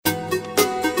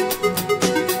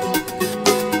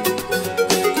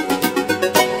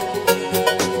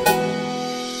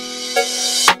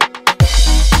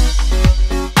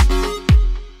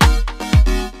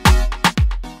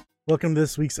Welcome to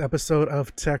this week's episode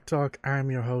of Tech Talk.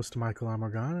 I'm your host, Michael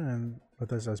Amargana, and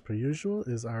with us, as per usual,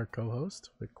 is our co-host,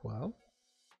 Vic Quell.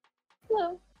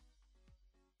 Hello.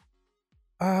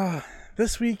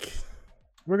 This week,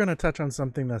 we're going to touch on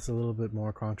something that's a little bit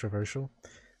more controversial.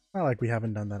 Not like we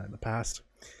haven't done that in the past.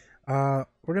 We're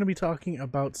going to be talking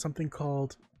about something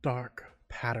called dark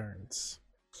patterns.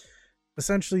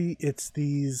 Essentially, it's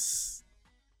these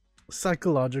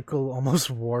psychological, almost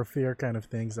warfare kind of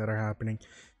things that are happening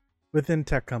within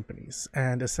tech companies,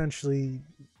 and essentially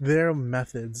their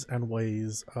methods and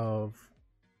ways of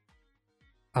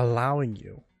allowing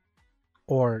you,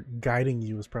 or guiding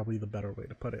you is probably the better way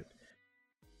to put it,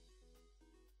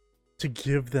 to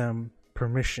give them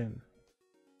permission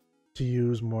to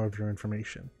use more of your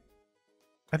information.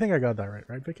 I think I got that right,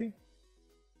 Vicky?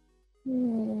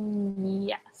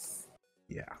 Yes.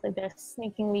 Yeah. Like they're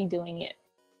sneakily doing it.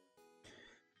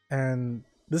 And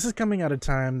this is coming at a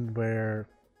time where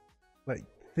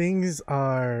things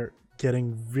are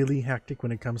getting really hectic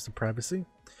when it comes to privacy,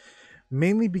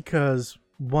 mainly because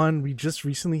one, we just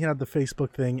recently had the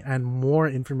Facebook thing, and more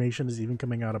information is even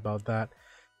coming out about that.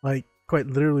 Quite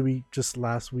literally, we just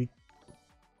last week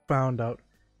found out.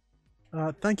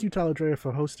 Thank you, Tyler Dreyer,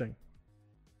 for hosting.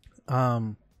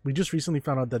 We just recently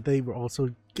found out that they were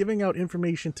also giving out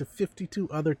information to 52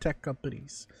 other tech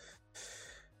companies,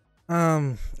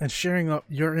 and sharing up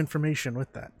your information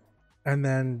with that. And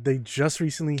then they just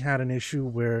recently had an issue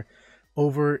where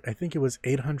over, I think it was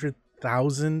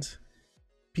 800,000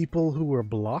 people who were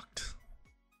blocked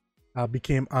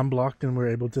became unblocked and were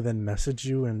able to then message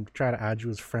you and try to add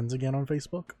you as friends again on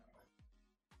Facebook.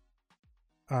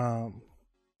 Or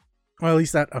at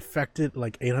least that affected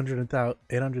like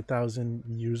 800,000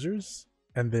 users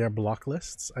and their block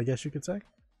lists, I guess you could say.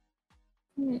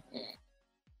 Maybe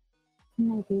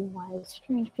why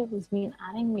strange people's been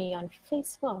adding me on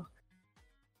Facebook.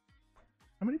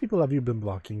 How many people have you been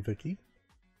blocking, Vicky?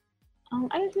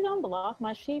 I usually don't block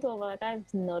much people, but like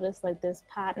I've noticed like this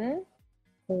pattern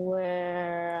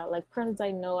where like persons I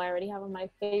know I already have on my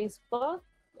Facebook,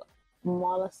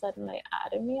 all of a sudden like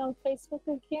added me on Facebook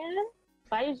again.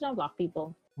 But I usually don't block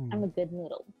people. I'm a good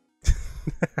noodle.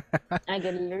 Like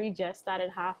it literally just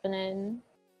started happening,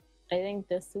 I think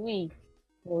this week,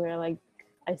 where like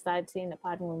I started seeing the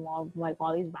pattern with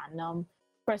all these random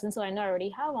persons who I know I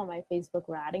already have on my Facebook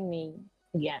were adding me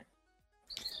again.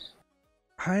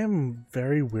 I am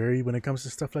very wary when it comes to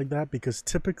stuff like that, because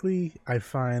typically I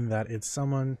find that it's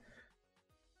someone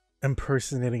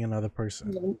impersonating another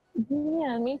person.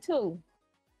 Yeah, me too.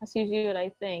 That's usually what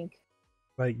I think.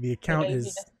 Like the account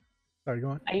is. Sorry, go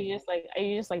on. I just like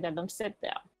let them sit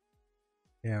there.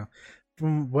 Yeah.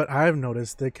 From what I've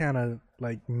noticed, they kind of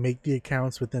like make the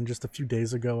accounts within just a few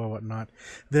days ago or whatnot.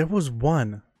 There was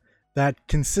one that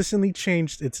consistently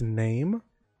changed its name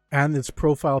and its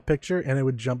profile picture, and it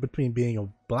would jump between being a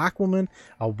black woman,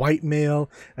 a white male,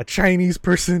 a Chinese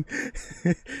person.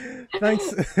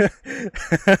 Thanks.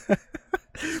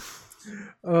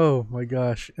 Oh my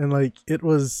gosh. And like it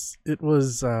was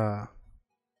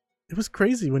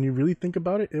crazy when you really think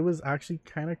about it. It was actually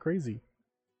kind of crazy.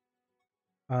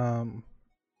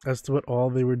 As to what all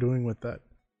they were doing with that.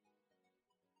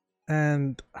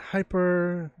 And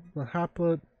Hapless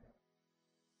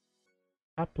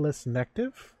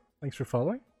Nective, thanks for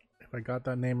following. If I got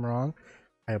that name wrong,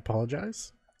 I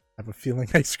apologize. I have a feeling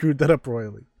I screwed that up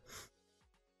royally.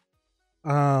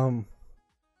 But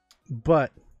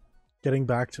getting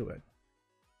back to it,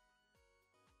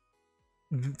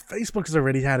 Facebook has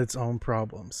already had its own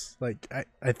problems. Like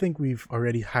I think we've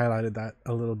already highlighted that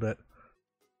a little bit.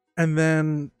 And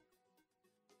then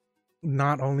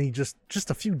not only just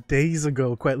a few days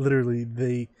ago, quite literally,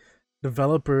 the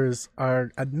developers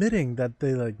are admitting that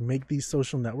they like make these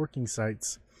social networking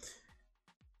sites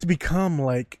to become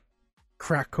like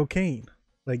crack cocaine.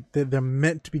 Like they're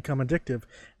meant to become addictive.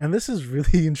 And this is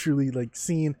really and truly like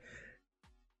seen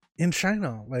in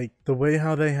China, like the way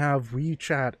how they have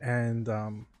WeChat and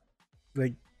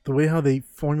like the way how they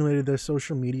formulated their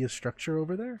social media structure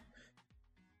over there.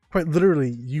 Quite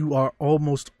literally, you are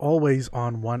almost always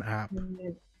on one app.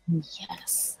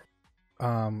 Yes.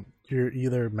 You're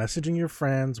either messaging your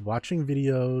friends, watching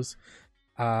videos,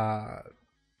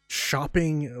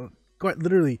 shopping, quite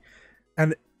literally,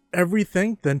 and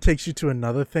everything then takes you to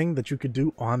another thing that you could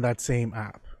do on that same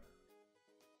app.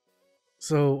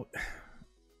 So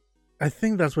I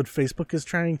think that's what Facebook is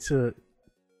trying to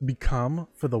become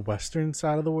for the Western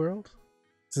side of the world,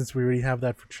 since we already have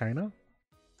that for China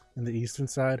in the Eastern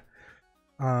side.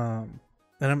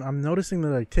 And I'm noticing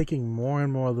they're like taking more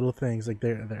and more little things, like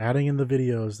they're adding in the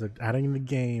videos, they're adding in the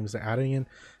games, they're adding in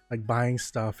like buying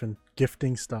stuff and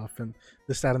gifting stuff and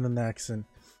this, that, and the next. And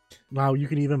now you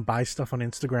can even buy stuff on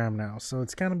Instagram now. So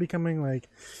it's kind of becoming like,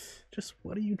 just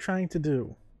what are you trying to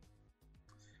do?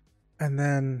 And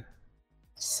then,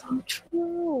 So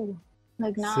true.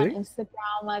 Like now on see?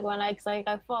 Instagram, like when I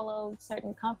follow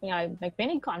certain company, I like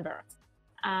many Converse,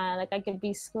 and like I could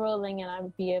be scrolling and I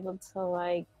would be able to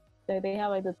like they have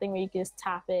like the thing where you can just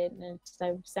tap it and it's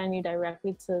like send you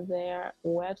directly to their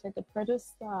website to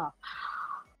purchase stuff.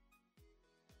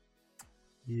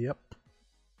 Yep.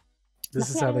 This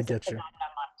is Luckily, I how they use get you. Instagram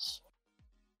that much.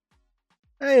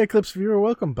 Hey, Eclipse viewer,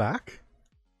 welcome back.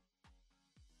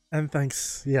 And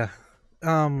thanks. Yeah.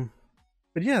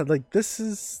 But yeah, like this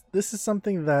is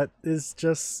something that is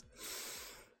just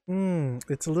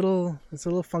it's a little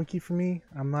funky for me.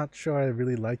 I'm not sure I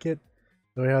really like it,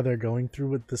 the way how they're going through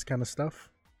with this kind of stuff.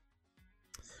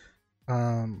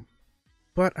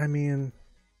 But I mean,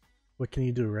 what can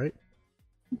you do, right?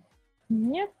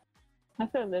 Yep. I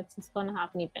feel this is gonna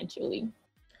happen eventually.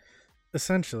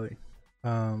 Essentially.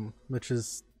 Which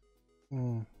is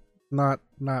not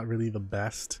really the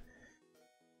best.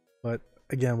 But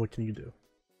again, what can you do?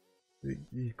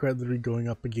 You're literally going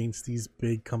up against these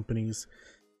big companies.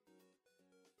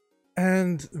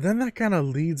 And then that kind of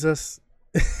leads us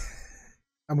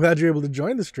I'm glad you're able to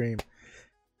join the stream.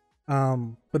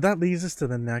 But that leads us to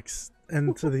the next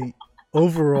and to the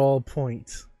overall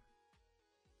point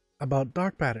about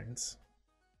dark patterns.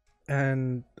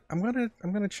 And I'm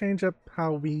gonna change up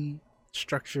how we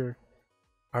structure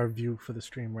our view for the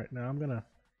stream right now. I'm gonna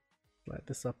light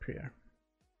this up here.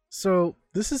 So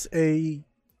this is a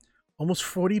almost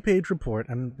 40-page report,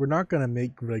 and we're not gonna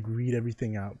read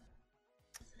everything out.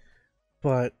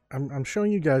 But I'm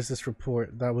showing you guys this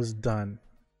report that was done,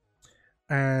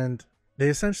 and they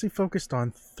essentially focused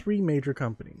on 3 major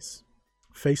companies: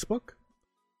 Facebook,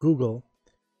 Google,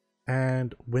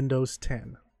 and Windows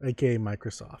 10, aka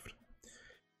Microsoft.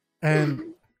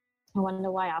 And I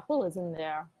wonder why Apple is in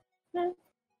there.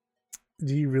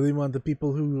 do you really want the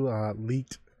people who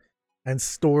leaked and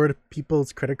stored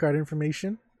people's credit card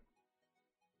information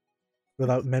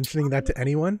without mentioning that to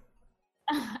anyone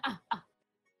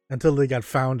until they got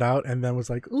found out and then was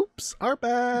like, oops, our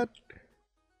bad?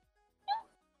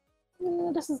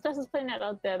 This is putting that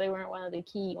out there. They weren't one of the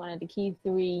key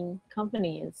 3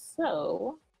 companies.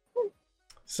 So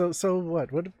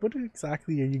what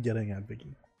exactly are you getting at,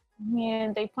 Vicky?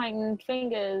 and they pointing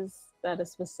fingers at a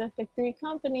specific 3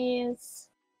 companies.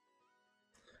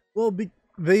 Well,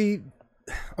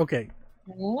 okay.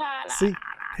 Nah. See,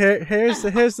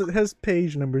 here's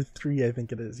page number 3, I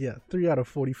think it is. Yeah, 3 out of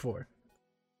 44.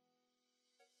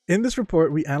 In this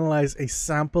report, we analyze a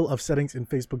sample of settings in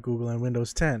Facebook, Google, and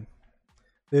Windows 10.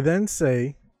 They then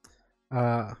say,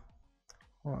 hold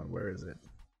on, where is it?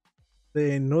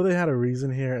 They know they had a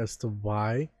reason here as to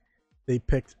why they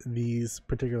picked these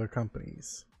particular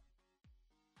companies.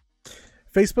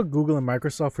 Facebook, Google, and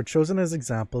Microsoft were chosen as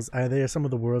examples as they are some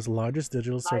of the world's largest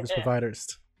digital service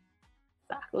providers.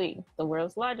 Exactly. The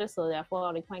world's largest, so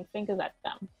therefore they point fingers at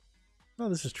them. Oh,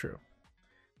 this is true.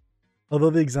 Although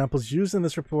the examples used in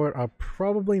this report are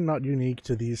probably not unique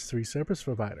to these 3 service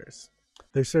providers,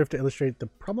 they serve to illustrate the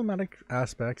problematic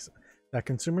aspects that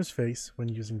consumers face when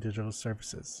using digital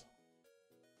services.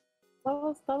 That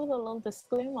was a little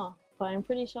disclaimer, but I'm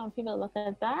pretty sure when people look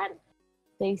at that,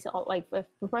 they like if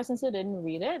the person who didn't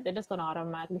read it, they're just gonna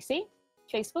automatically see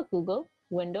Facebook, Google,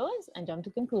 Windows, and jump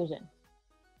to conclusion.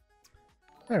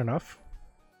 Fair enough.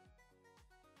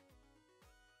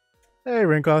 Hey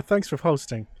Rinko, thanks for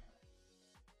hosting.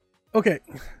 Okay,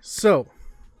 so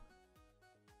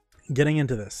getting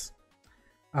into this,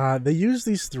 they use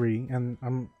these 3,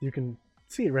 and you can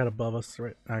see it right above us,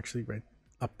 right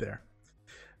up there.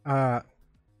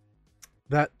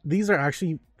 That these are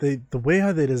actually the way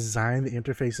how they design the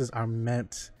interfaces are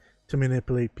meant to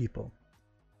manipulate people.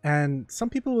 And some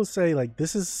people will say, like,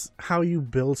 this is how you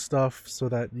build stuff so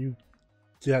that you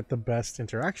get the best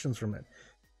interactions from it.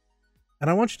 And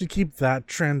I want you to keep that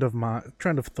trend of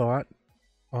thought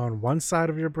on one side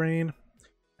of your brain,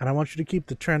 and I want you to keep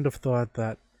the trend of thought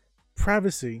that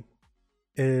privacy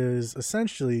is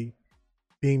essentially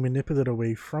being manipulated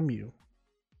away from you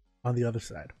on the other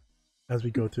side as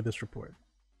we go through this report.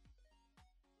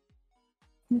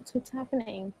 That's what's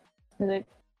happening. Is it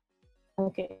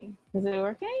okay? Is it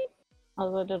working? I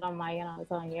was it on my end, I was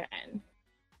on your end.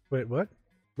 Wait, what?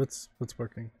 What's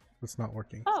working? What's not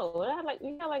working? Oh, we had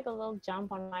like a little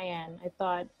jump on my end. I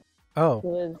thought it Oh.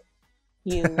 was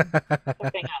you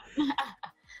jumping up.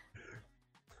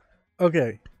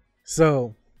 Okay,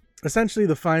 so essentially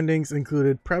the findings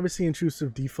included privacy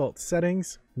intrusive default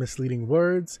settings, misleading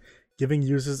words, giving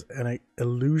users an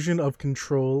illusion of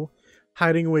control,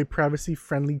 hiding away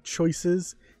privacy-friendly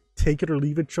choices, take it or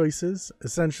leave it choices,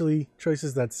 essentially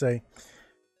choices that say,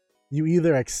 you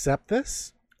either accept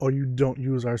this or you don't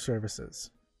use our services.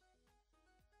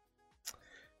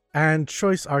 And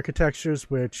choice architectures,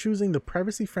 where choosing the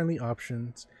privacy-friendly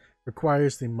options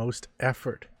requires the most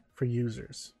effort for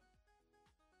users.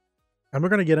 And we're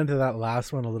going to get into that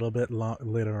last one a little bit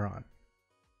later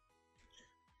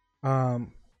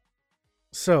on.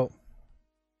 So,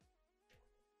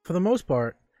 for the most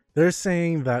part, they're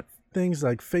saying that things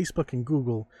like Facebook and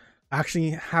Google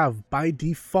actually have, by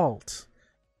default,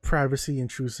 privacy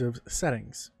intrusive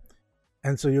settings.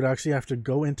 And so you'd actually have to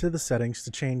go into the settings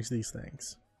to change these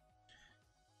things.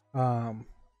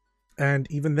 And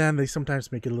even then, they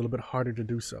sometimes make it a little bit harder to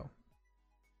do so.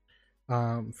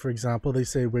 For example, they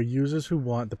say where users who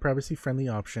want the privacy-friendly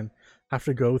option have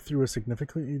to go through a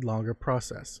significantly longer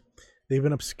process. They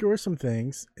even obscure some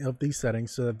things of these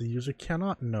settings so that the user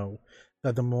cannot know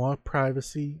that the more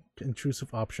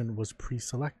privacy-intrusive option was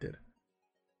pre-selected.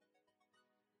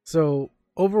 So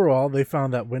overall, they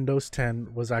found that Windows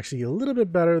 10 was actually a little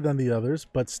bit better than the others,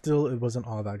 but still it wasn't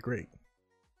all that great.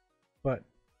 But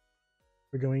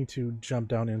we're going to jump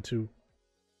down into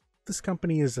this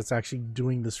company is that's actually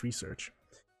doing this research,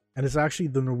 and it's actually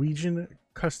the Norwegian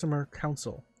Customer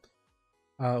Council,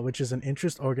 which is an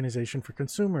interest organization for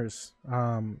consumers,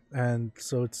 and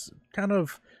so it's kind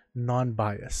of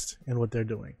non-biased in what they're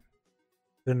doing.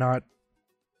 They're not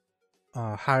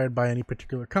hired by any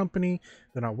particular company.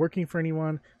 They're not working for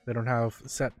anyone. They don't have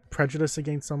set prejudice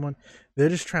against someone. They're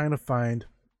just trying to find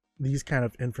these kind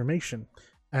of information,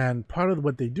 and part of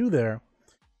what they do there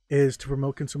is to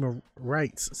promote consumer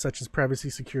rights such as privacy,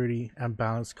 security, and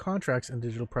balanced contracts in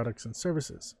digital products and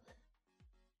services.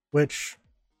 Which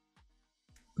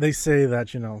they say that,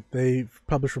 they've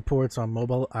published reports on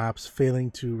mobile apps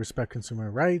failing to respect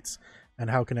consumer rights and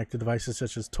how connected devices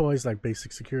such as toys like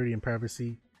basic security and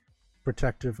privacy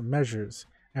protective measures.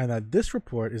 And that this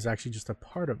report is actually just a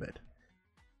part of it,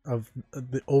 of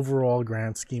the overall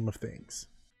grand scheme of things.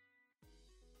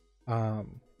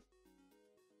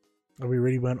 We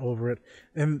already went over it.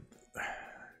 And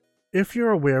if you're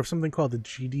aware of something called the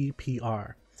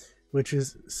GDPR, which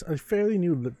is a fairly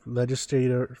new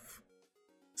legislative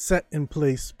set in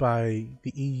place by the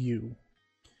EU,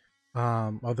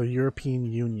 or the European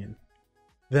Union,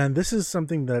 then this is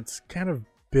something that's kind of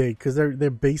big because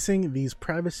they're basing these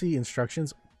privacy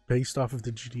instructions based off of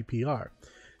the GDPR,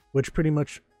 which pretty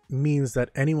much means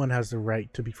that anyone has the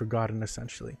right to be forgotten,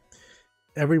 essentially.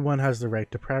 Everyone has the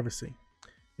right to privacy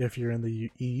if you're in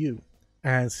the EU.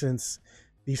 And since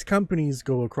these companies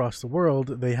go across the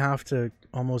world, they have to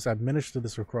almost administer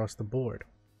this across the board,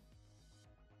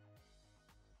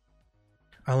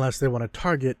 unless they want to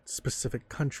target specific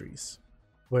countries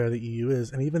where the EU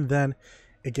is. And even then,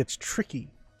 it gets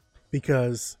tricky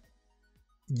because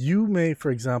you may, for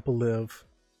example, live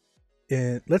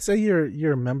in, let's say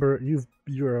you're a member,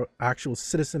 you're an actual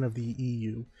citizen of the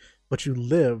EU, but you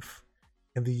live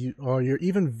in the, or you're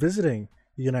even visiting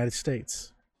the United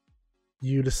States.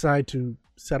 You decide to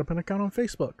set up an account on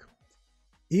Facebook.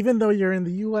 Even though you're in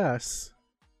the US,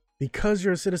 because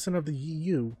you're a citizen of the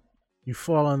EU, you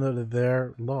fall under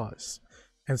their laws.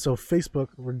 And so Facebook,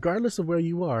 regardless of where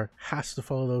you are, has to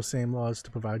follow those same laws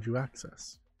to provide you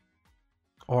access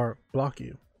or block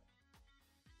you.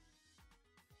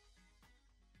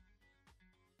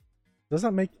 Does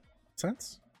that make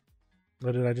sense?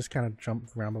 Or did I just kind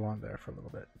of ramble on there for a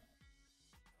little bit?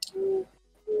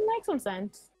 Makes some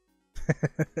sense.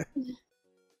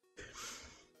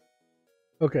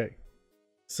 Okay,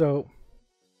 so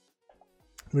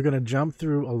we're going to jump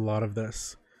through a lot of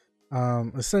this.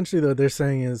 Essentially, what they're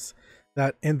saying is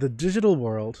that in the digital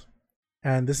world,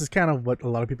 and this is kind of what a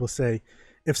lot of people say,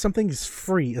 if something is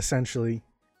free, essentially,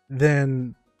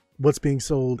 then what's being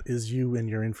sold is you and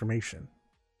your information.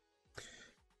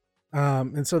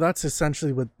 And so that's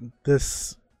essentially what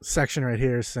this section right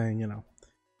here is saying,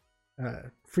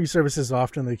 free services are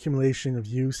often the accumulation of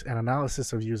use and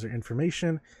analysis of user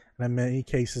information, and in many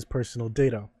cases personal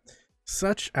data,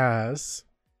 such as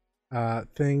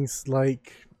things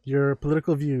like your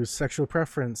political views, sexual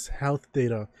preference, health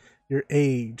data, your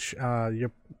age,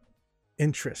 your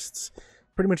interests,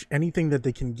 pretty much anything that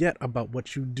they can get about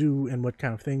what you do and what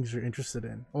kind of things you're interested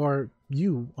in, or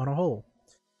you on a whole.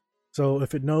 So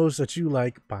if it knows that you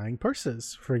like buying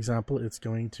purses, for example, it's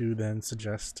going to then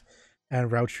suggest and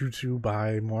route you to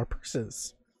buy more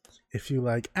purses. If you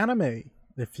like anime,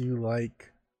 if you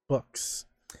like books,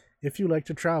 if you like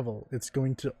to travel, it's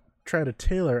going to try to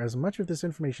tailor as much of this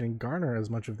information and garner as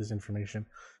much of this information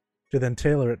to then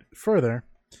tailor it further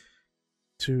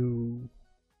to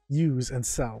use and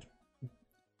sell.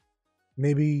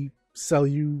 Maybe sell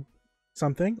you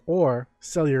something or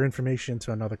sell your information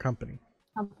to another company.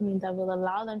 Company that will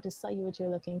allow them to sell you what you're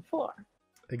looking for.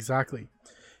 Exactly.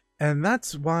 And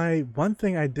that's why one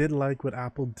thing I did like what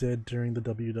Apple did during the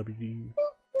WWDC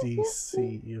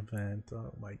event.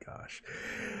 Oh my gosh.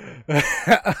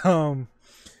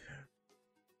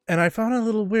 And I found it a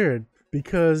little weird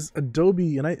because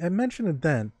Adobe, and I mentioned it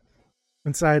then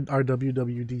inside our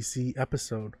WWDC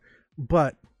episode,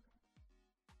 but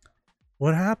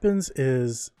what happens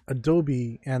is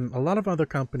Adobe and a lot of other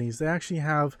companies, they actually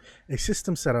have a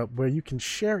system set up where you can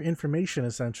share information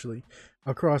essentially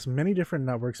across many different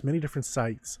networks, many different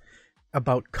sites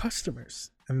about customers.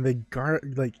 And they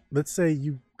like, let's say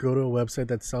you go to a website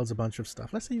that sells a bunch of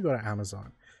stuff. Let's say you go to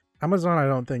Amazon. Amazon, I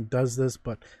don't think does this,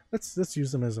 but let's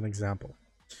use them as an example.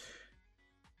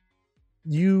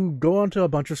 You go onto a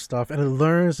bunch of stuff and it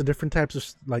learns the different types of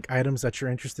like items that you're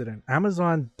interested in.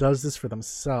 Amazon does this for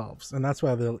themselves, and that's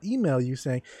why they'll email you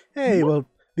saying, hey, well,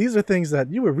 these are things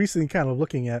that you were recently kind of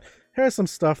looking at. Here's some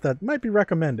stuff that might be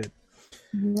recommended.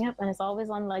 Yep, and it's always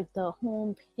on like the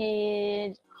home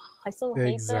page. I so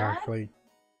hate Exactly.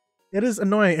 It is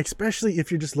annoying, especially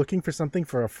if you're just looking for something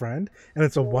for a friend and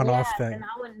it's a one-off thing. And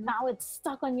now it's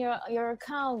stuck on your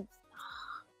account.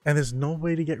 And there's no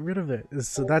way to get rid of it.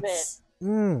 So that's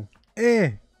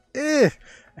I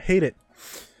hate it.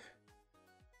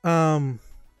 So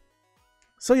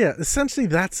yeah, essentially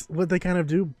that's what they kind of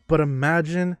do. But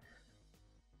imagine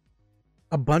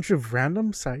a bunch of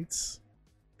random sites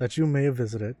that you may have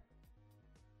visited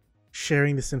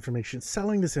sharing this information,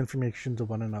 selling this information to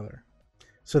one another,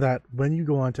 so that when you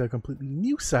go onto a completely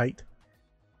new site,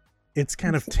 it's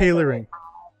kind of tailoring.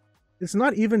 It's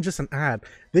not even just an ad.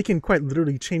 They can quite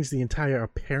literally change the entire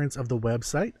appearance of the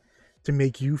website to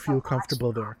make you feel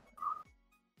comfortable there.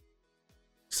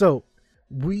 So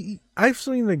I've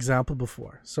seen an example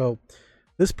before. So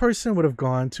this person would have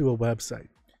gone to a website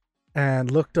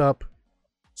and looked up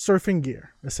surfing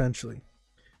gear, essentially.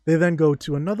 They then go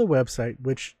to another website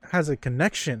which has a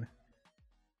connection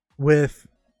with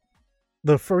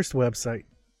the first website,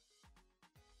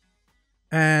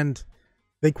 and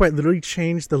they quite literally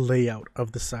changed the layout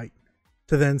of the site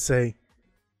to then say,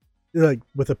 like,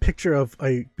 with a picture of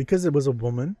because it was a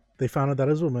woman, they found out that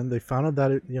it was a woman, they found out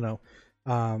that it,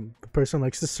 the person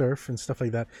likes to surf and stuff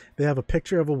like that. They have a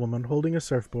picture of a woman holding a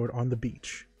surfboard on the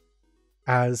beach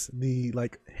as the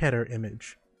like header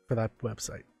image for that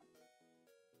website.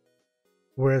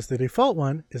 Whereas the default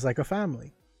one is like a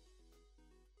family.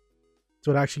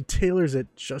 So it actually tailors it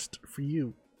just for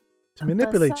you to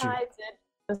manipulate you.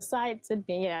 Besides it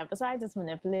being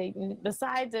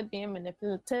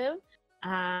manipulative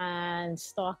and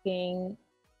stalking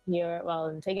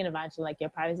and taking advantage of like your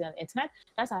privacy on the internet,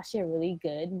 that's actually a really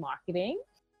good marketing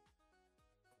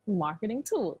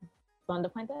tool. So I'm to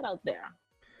point that out there.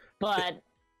 But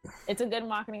it's a good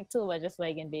marketing tool by just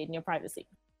like invading your privacy.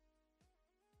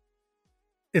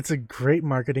 It's a great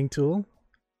marketing tool,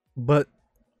 but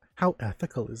how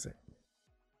ethical is it?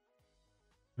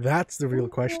 That's the real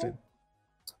question.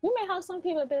 You may have some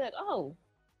people be like, oh,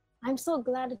 I'm so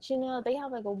glad that, they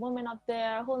have like a woman up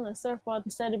there holding a surfboard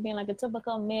instead of being like a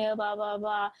typical male, blah, blah,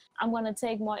 blah. I'm going to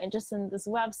take more interest in this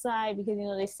website because,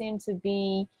 they seem to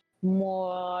be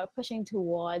more pushing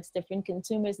towards different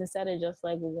consumers instead of just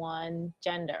like one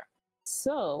gender.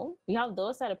 So you have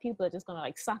those set of people that are just going to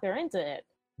like sucker into it.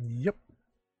 Yep.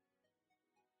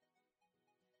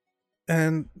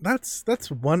 And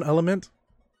that's one element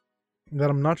that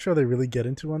I'm not sure they really get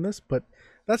into on this, but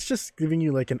that's just giving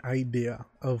you like an idea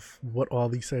of what all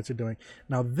these sites are doing.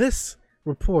 Now, this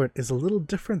report is a little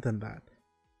different than that.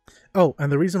 Oh,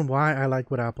 and the reason why I like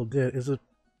what Apple did is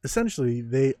essentially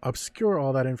they obscure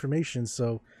all that information.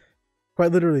 So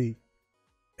quite literally,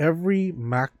 every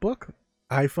MacBook,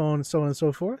 iPhone, so on and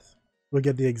so forth, will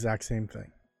get the exact same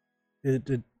thing.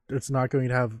 It's not going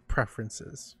to have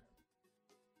preferences.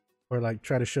 Or like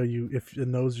try to show you if it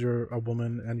knows you're a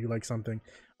woman and you like something,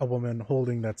 a woman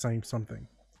holding that same something.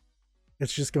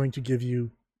 It's just going to give you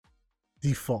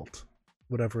default,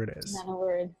 whatever it is. In other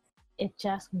words, it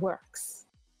just works.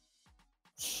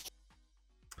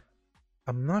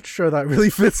 I'm not sure that really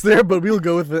fits there, but we'll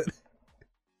go with it.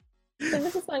 So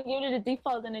this is going to give you the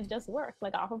default and it just works.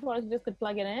 Like Apple products, you just could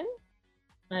plug it in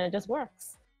and it just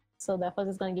works. So therefore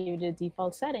it's going to give you the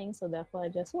default settings, so therefore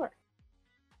it just works.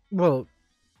 Well,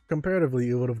 comparatively,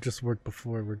 it would have just worked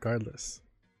before regardless.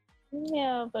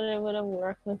 Yeah, but it would have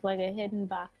worked with like a hidden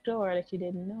backdoor that you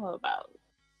didn't know about.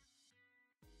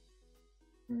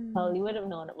 Well, you would have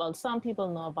known it. Well, some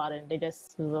people know about it. They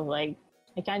just sort of like,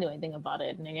 they can't do anything about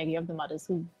it. And then you have the others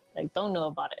who like don't know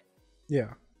about it.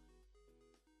 Yeah.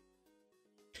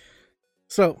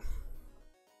 So,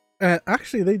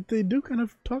 actually, they do kind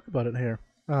of talk about it here.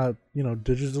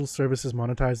 Digital services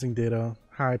monetizing data,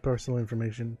 high personal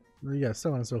information, yeah,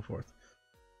 so on and so forth.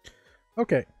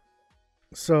 Okay,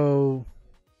 so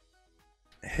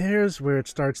here's where it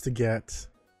starts to get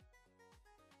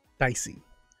dicey.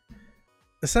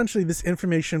 Essentially, this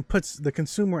information puts the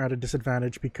consumer at a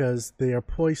disadvantage because they are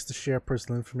poised to share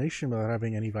personal information without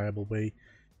having any viable way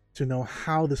to know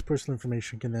how this personal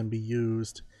information can then be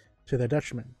used to their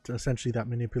detriment. To essentially, that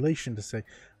manipulation to say,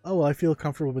 oh, well, I feel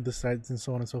comfortable with this site, and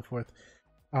so on and so forth.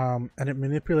 And it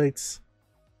manipulates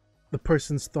the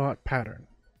person's thought pattern,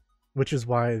 which is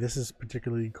why this is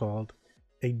particularly called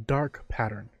a dark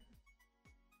pattern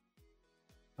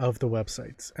of the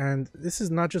websites. And this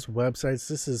is not just websites,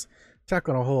 this is tech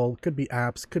on a whole. Could be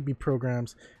apps, could be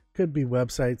programs, could be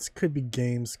websites, could be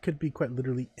games, could be quite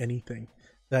literally anything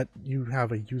that you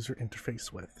have a user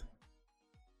interface with.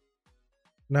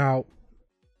 Now,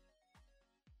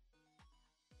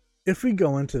 if we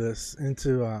go into this,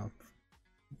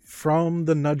 from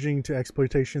the nudging to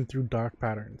exploitation through dark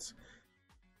patterns,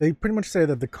 they pretty much say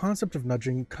that the concept of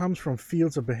nudging comes from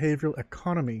fields of behavioral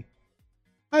economy.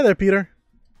 Hi there, Peter.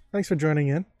 Thanks for joining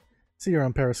in. See you're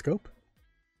on Periscope.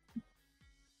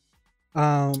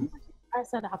 I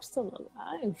said I'm still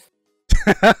alive.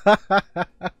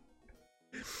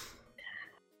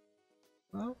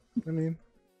 Well, I mean,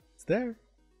 it's there.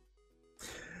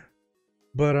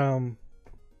 But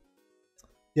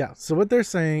yeah, so what they're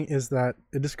saying is that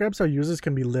it describes how users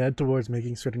can be led towards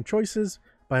making certain choices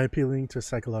by appealing to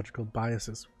psychological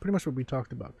biases. Pretty much what we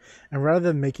talked about. And rather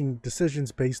than making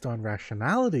decisions based on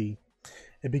rationality,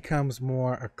 it becomes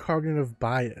more a cognitive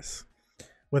bias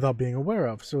without being aware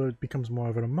of. So it becomes more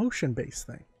of an emotion-based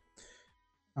thing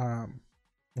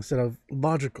instead of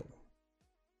logical.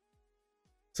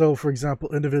 So, for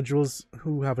example, individuals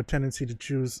who have a tendency to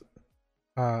choose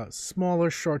smaller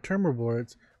short-term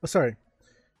rewards.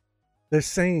 They're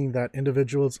saying that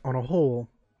individuals on a whole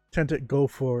tend to go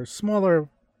for smaller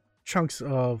chunks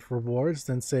of rewards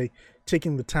than, say,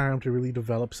 taking the time to really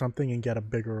develop something and get a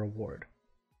bigger reward.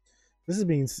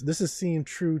 This is seen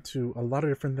true to a lot of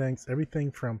different things,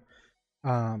 everything from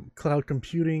cloud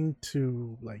computing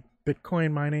to like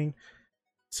Bitcoin mining,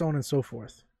 so on and so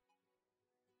forth.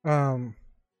 And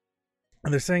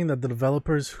they're saying that the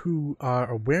developers who are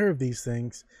aware of these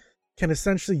things can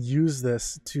essentially use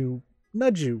this to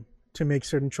nudge you to make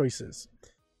certain choices.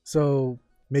 So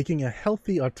making a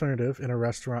healthy alternative in a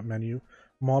restaurant menu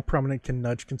more prominent can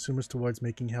nudge consumers towards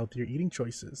making healthier eating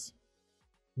choices.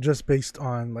 Just based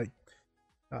on like,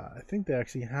 I think they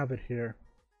actually have it here.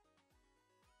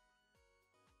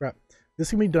 Right. This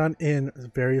can be done in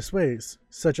various ways,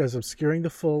 such as obscuring the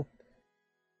full.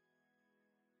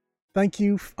 Thank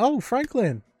you. Oh,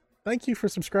 Franklin. Thank you for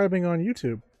subscribing on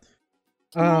YouTube.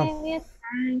 Hey,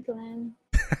 Franklin.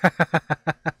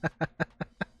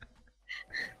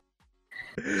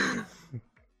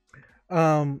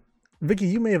 Vicky,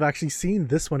 you may have actually seen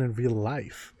this one in real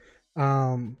life.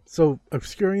 So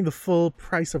obscuring the full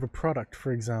price of a product,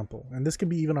 for example, and this can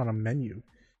be even on a menu.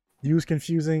 Use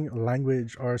confusing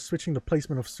language or switching the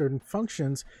placement of certain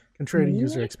functions contrary to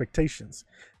user expectations.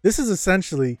 This is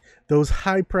essentially those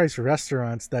high-priced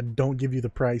restaurants that don't give you the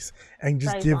price and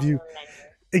just give you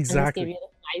exactly. And just give you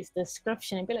a nice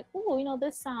description and be like, "Oh,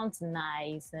 this sounds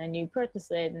nice," and then you purchase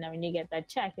it, and then when you get that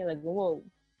check, you're like, "Whoa!"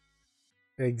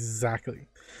 Exactly.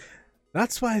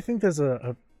 That's why I think there's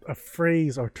a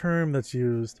phrase or term that's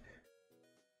used.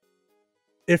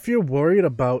 If you're worried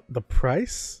about the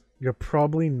price, you're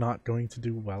probably not going to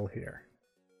do well here.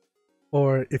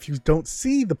 Or if you don't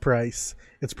see the price,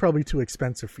 it's probably too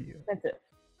expensive for you. That's it.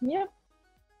 Yep.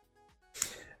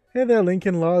 Hey there,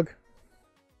 Lincoln Log.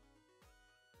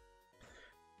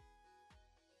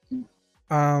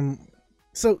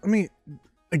 So, I mean,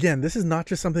 again, this is not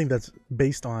just something that's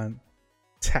based on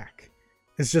tech.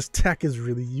 It's just tech is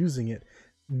really using it.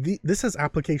 This has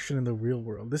application in the real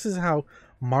world. This is how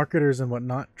marketers and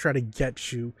whatnot try to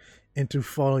get you into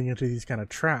falling into these kind of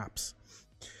traps.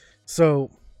 So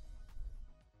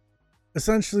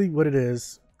essentially what it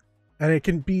is, and it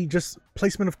can be just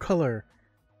placement of color,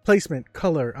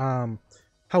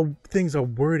 how things are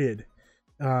worded,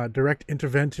 direct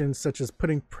interventions such as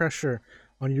putting pressure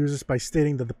on users by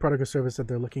stating that the product or service that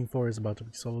they're looking for is about to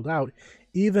be sold out,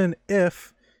 even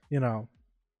if,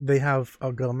 they have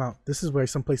a good amount. This is where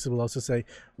some places will also say,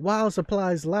 while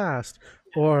supplies last,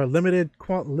 or limited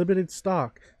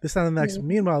stock, this and the next. Mm-hmm.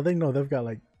 Meanwhile, they know they've got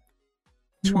like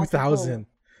 2,000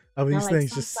 of these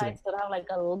things just sitting. That have like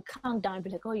a little countdown, be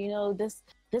like,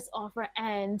 this offer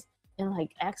ends in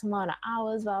like X amount of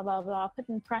hours, blah blah blah,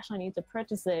 putting pressure on you to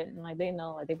purchase it, and like they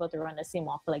know like they're about to run the same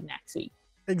offer like next week.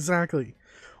 Exactly.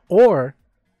 Or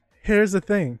here's the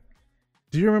thing.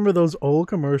 Do you remember those old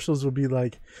commercials would be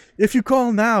like, if you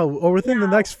call now or within the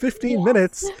next 15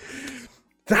 minutes,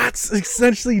 that's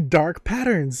essentially dark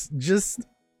patterns just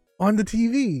on the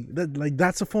TV.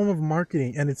 That's a form of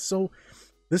marketing. And it's so,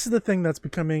 this is the thing that's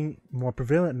becoming more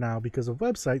prevalent now because of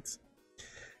websites.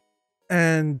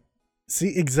 And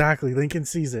see, exactly, Lincoln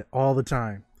sees it all the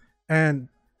time. And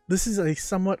this is a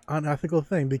somewhat unethical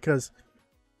thing because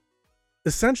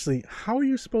essentially, how are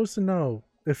you supposed to know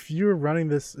if you're running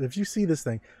this, if you see this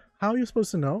thing, how are you supposed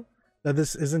to know that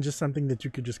this isn't just something that you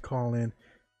could just call in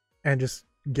and just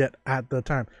get at the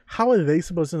time? How are they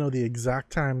supposed to know the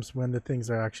exact times when the things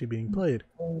are actually being played?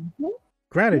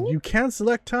 Granted, you can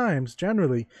select times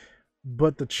generally,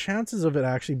 but the chances of it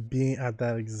actually being at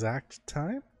that exact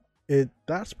time,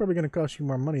 that's probably going to cost you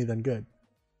more money than good.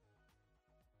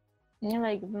 Yeah,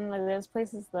 like there's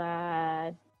places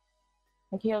that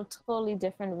like you have totally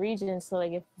different regions. So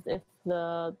like if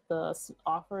the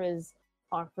offer is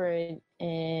offered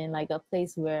in like a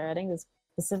place where I think it's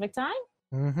Pacific time,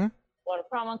 or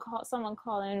someone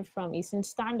calling from Eastern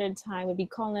Standard Time would be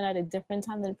calling at a different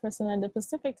time than the person at the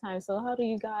Pacific time. So how do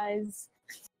you guys?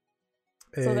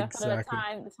 So therefore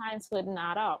the times would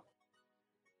not up.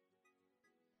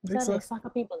 You gotta suck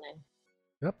up people in.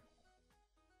 Yep.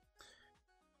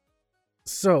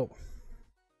 So,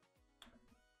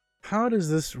 how does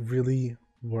this really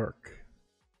work?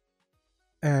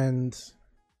 And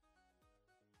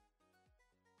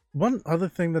one other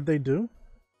thing that they do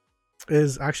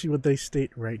is actually what they state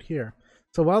right here.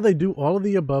 So while they do all of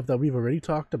the above that we've already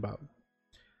talked about,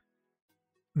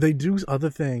 they do other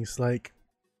things like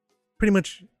pretty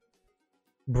much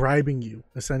bribing you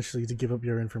essentially to give up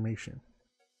your information.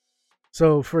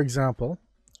 So for example,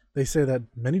 they say that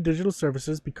many digital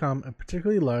services become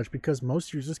particularly large because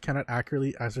most users cannot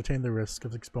accurately ascertain the risk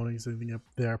of exposing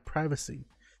their privacy.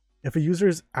 If a user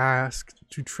is asked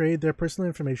to trade their personal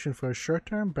information for a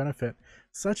short-term benefit,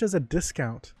 such as a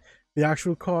discount, the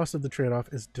actual cost of the trade-off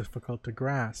is difficult to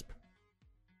grasp.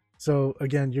 So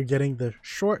again, you're getting the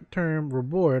short-term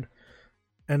reward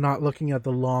and not looking at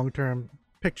the long-term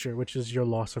picture, which is your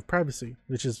loss of privacy,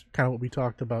 which is kind of what we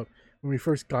talked about when we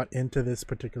first got into this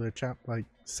particular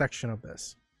section of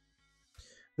this.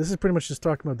 This is pretty much just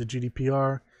talking about the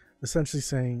GDPR, essentially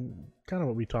saying kind of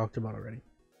what we talked about already.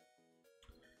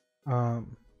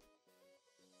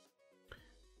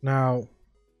 Now,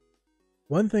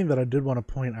 one thing that I did want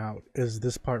to point out is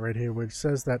this part right here, which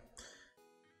says that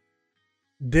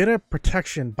data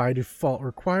protection by default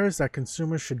requires that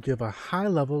consumers should give a high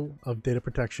level of data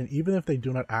protection even if they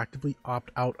do not actively opt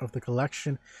out of the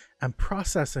collection and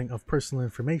processing of personal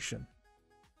information.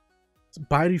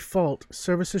 By default,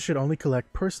 services should only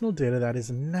collect personal data that is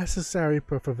necessary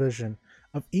for provision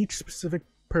of each specific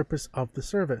purpose of the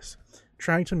service,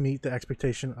 trying to meet the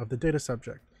expectation of the data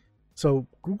subject. So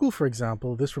Google, for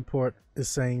example, this report is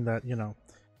saying that,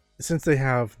 since they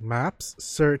have Maps,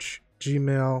 Search,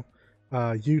 Gmail,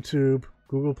 YouTube,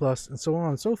 Google Plus, and so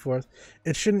on and so forth,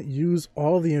 it shouldn't use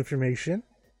all the information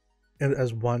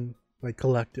as one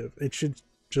collective. It should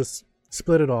just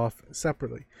split it off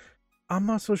separately. I'm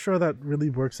not so sure that really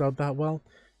works out that well,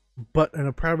 but in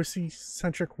a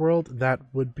privacy-centric world, that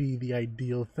would be the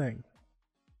ideal thing.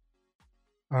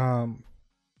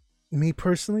 Me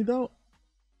personally, though,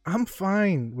 I'm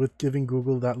fine with giving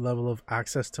Google that level of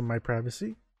access to my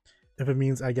privacy if it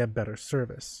means I get better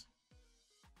service.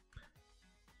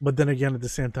 But then again, at the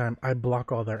same time, I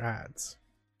block all their ads.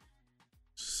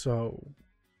 So,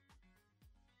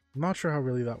 I'm not sure how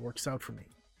really that works out for me.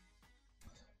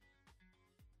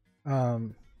 How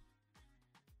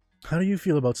do you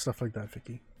feel about stuff like that,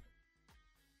 Vicky?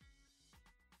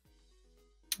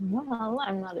 Well,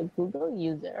 I'm not a Google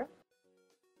user.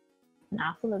 And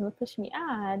Apple doesn't push me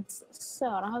ads, so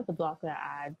I don't have to block their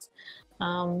ads.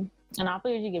 And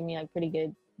Apple usually give me pretty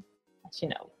good,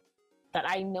 that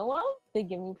I know of, they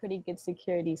give me pretty good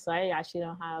security, so I actually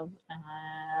don't have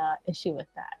an issue with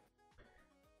that.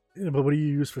 Yeah, but what do you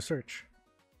use for search?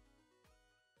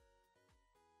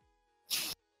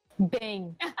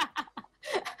 Bing.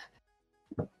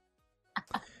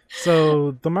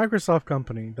 So the Microsoft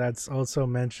company that's also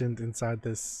mentioned inside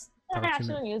this document. I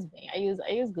actually don't use Bing.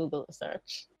 I use Google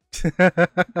search. I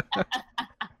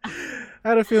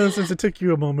had a feeling since it took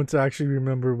you a moment to actually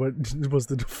remember what was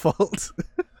the default.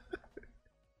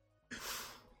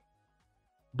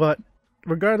 But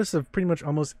regardless of pretty much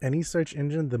almost any search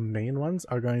engine, the main ones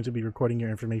are going to be recording your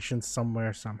information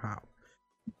somewhere, somehow.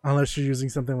 Unless you're using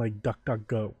something like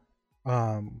DuckDuckGo.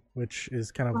 which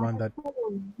is kind of one that,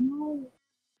 Oh, no.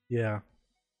 yeah.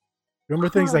 Remember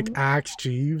things like Oh, Axe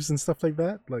Jeeves and stuff like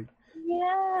that? Like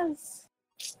yes.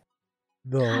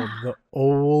 the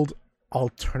old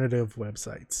alternative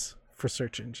websites for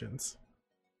search engines.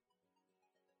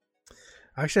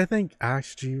 Actually, I think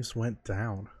Axe Jeeves went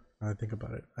down. When I think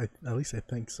about it. At least I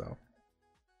think so.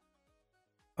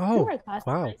 Do Oh, request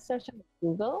my wow. search on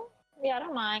Google? Yeah, I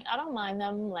don't mind. I don't mind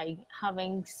them like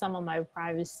having some of my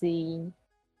privacy.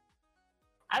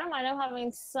 I don't mind them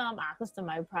having some access to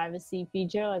my privacy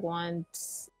feature. Like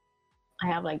once I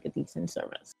have like a decent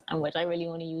service, in which I really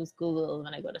only use Google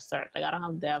when I go to search. Like I don't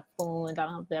have their phones, I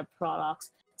don't have their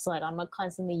products. So like I'm not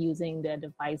constantly using their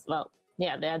device. Well,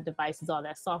 yeah, their devices or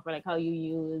their software, like how you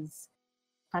use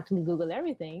practically Google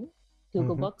everything.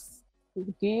 Google Hmm. Books.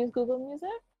 Do you use Google Music?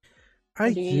 I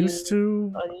Or do you used use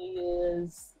to. or do you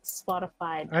use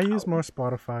Spotify I use now? more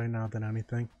Spotify now than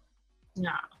anything.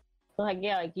 Nah. So like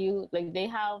yeah, like you like they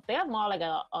have more like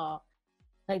a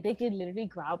like they could literally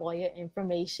grab all your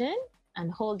information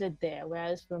and hold it there.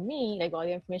 Whereas for me, like all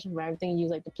the information for everything, you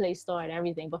use like the Play Store and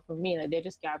everything. But for me, like they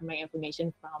just grab my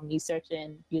information from me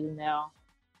searching using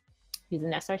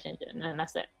their search engine, and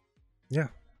that's it. Yeah.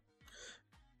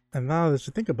 And now that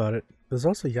you think about it, there's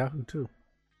also Yahoo too.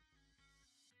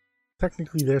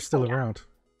 Technically, they're Oh still yeah, around.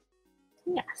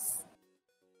 yes.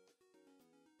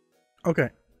 Okay.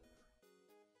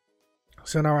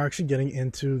 So now we're actually getting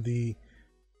into the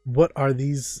what are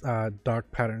these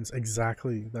dark patterns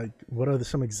exactly? Like, what are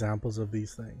some examples of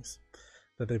these things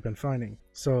that they've been finding?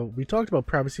 So we talked about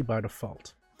privacy by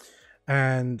default,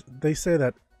 and they say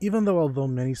that although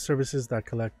many services that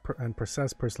collect and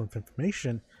process personal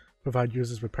information provide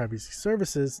users with privacy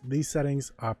services, these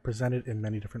settings are presented in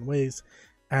many different ways,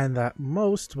 and that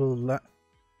most will let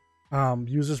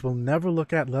users will never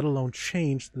look at, let alone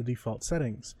change the default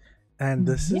settings. And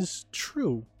this Yep, is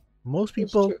true. Most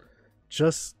it's people true.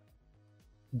 just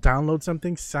download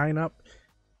something, sign up,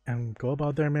 and go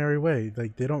about their merry way.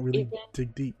 Like they don't really Even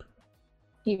dig deep.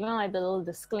 even like the little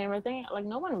disclaimer thing, like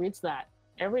no one reads that.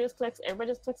 Everybody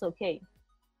just clicks OK.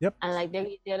 Yep, And like they're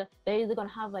either gonna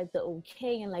have like the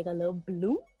OK and like a little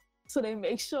blue, so they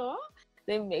make sure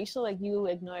like you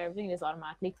ignore everything, just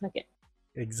automatically click it.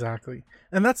 exactly.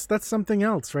 And that's something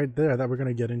else right there that we're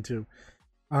gonna get into.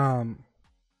 Um,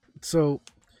 so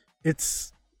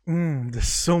it's there's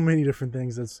so many different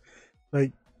things. That's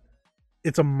like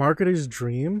it's a marketer's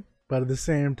dream, but at the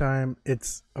same time,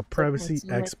 it's a It's a privacy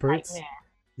consumer's expert's nightmare.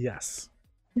 yes.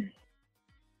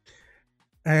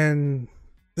 And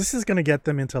this is going to get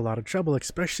them into a lot of trouble,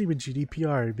 especially with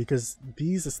GDPR, because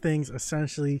these things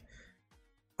essentially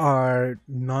are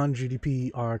non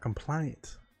GDPR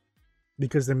compliant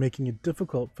because they're making it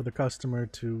difficult for the customer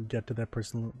to get to their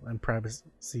personal and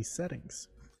privacy settings.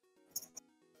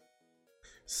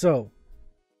 So,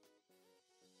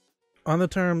 on the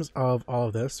terms of all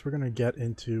of this, we're going to get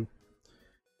into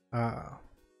uh,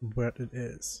 what it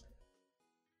is.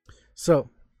 So,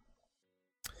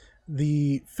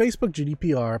 the Facebook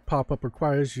GDPR pop up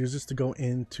requires users to go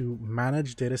into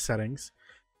Manage Data Settings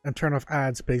and turn off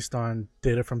ads based on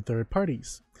data from third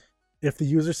parties. If the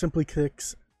user simply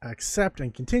clicks Accept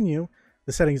and Continue,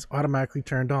 the setting is automatically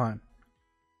turned on,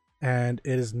 and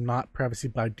it is not privacy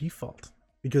by default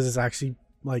because it's actually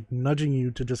like nudging you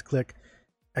to just click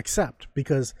Accept.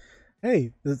 Because,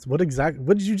 hey, what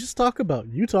did you just talk about?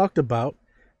 You talked about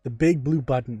the big blue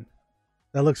button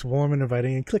that looks warm and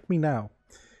inviting, and click me now,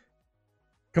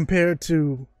 compared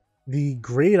to the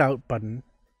grayed out button,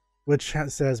 which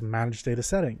says Manage Data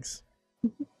Settings.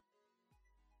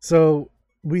 So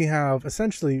we have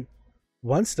essentially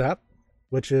one step,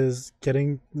 which is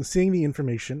seeing the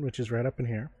information, which is right up in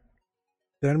here.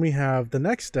 Then we have the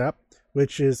next step,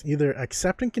 which is either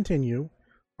accept and continue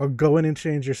or go in and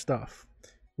change your stuff,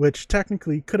 which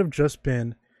technically could have just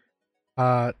been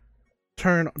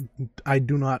turn I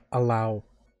do not allow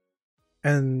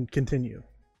and continue.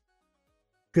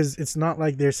 Because it's not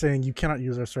like they're saying you cannot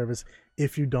use our service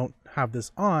if you don't have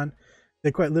this on.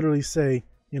 They quite literally say,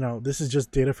 this is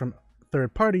just data from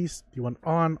third parties. Do you want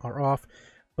on or off?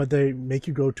 But they make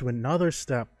you go to another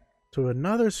step, to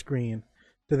another screen,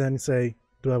 to then say,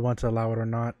 do I want to allow it or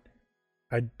not?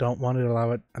 I don't want to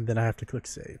allow it, and then I have to click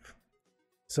save.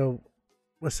 So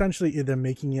essentially, they're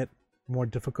making it more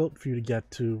difficult for you to get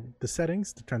to the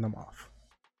settings to turn them off.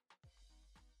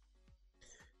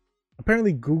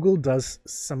 Apparently, Google does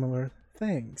similar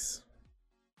things.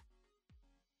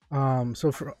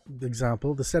 So for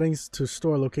example, the settings to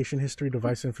store location history,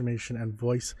 device information, and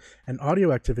voice and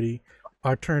audio activity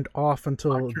are turned off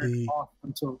until the.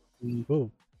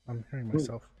 Whoa, I'm hearing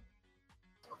myself.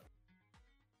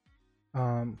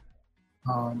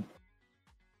 Um,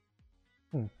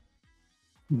 Hmm.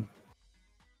 hmm.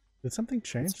 Did something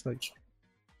change? Like,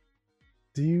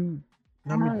 do you I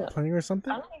not be don't know. playing or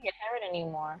something? I don't think you can hear it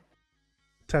anymore.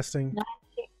 Testing. No.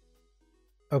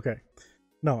 Okay.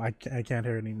 No, I can't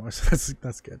hear it anymore. So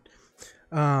that's good.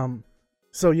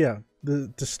 So yeah,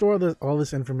 to store all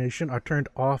this information are turned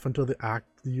off until the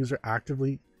user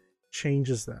actively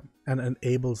changes them and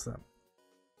enables them.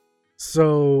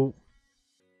 So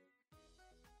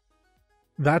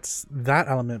that's that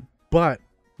element. But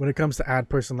when it comes to ad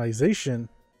personalization,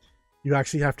 you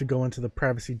actually have to go into the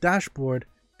privacy dashboard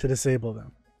to disable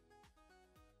them.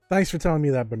 Thanks for telling me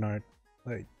that, Bernard.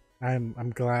 Like,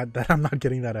 I'm glad that I'm not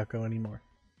getting that echo anymore.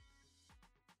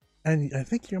 And I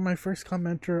think you're my first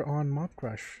commenter on Mob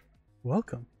Crush.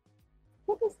 Welcome.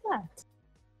 What is that?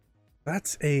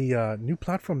 That's a new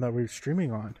platform that we're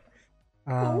streaming on.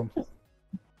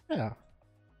 Yeah.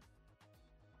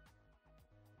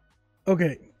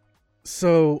 Okay.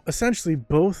 So essentially,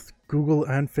 both Google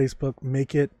and Facebook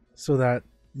make it so that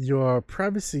your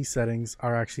privacy settings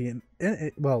are actually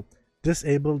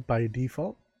disabled by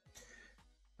default,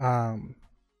 or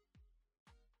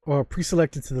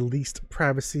pre-selected to the least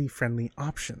privacy-friendly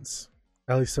options.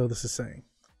 At least so this is saying.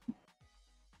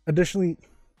 Additionally,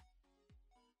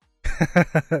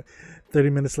 30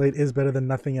 minutes late is better than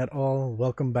nothing at all.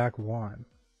 Welcome back, Juan.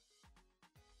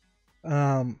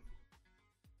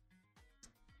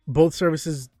 Both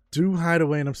services do hide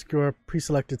away and obscure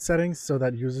pre-selected settings so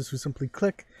that users who simply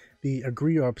click the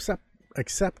agree or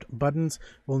accept buttons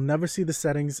will never see the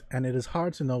settings, and it is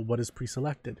hard to know what is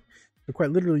pre-selected. So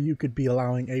quite literally, you could be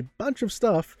allowing a bunch of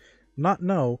stuff, not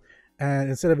know, and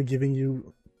instead of it giving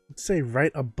you, say,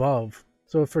 right above.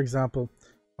 So for example,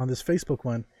 on this Facebook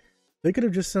one, they could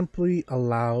have just simply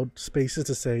allowed spaces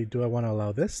to say, do I want to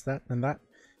allow this, that, and that?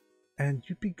 And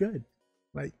you'd be good.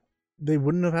 Like, they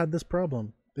wouldn't have had this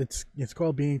problem. It's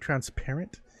called being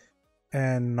transparent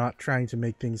and not trying to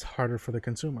make things harder for the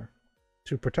consumer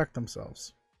to protect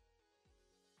themselves.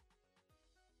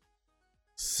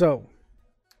 So,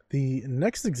 the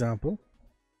next example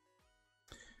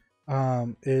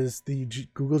is the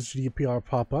Google's GDPR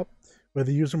pop-up, where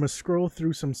the user must scroll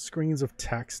through some screens of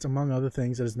text. Among other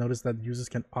things, it is noticed that users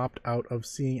can opt out of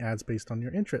seeing ads based on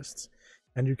your interests,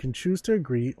 and you can choose to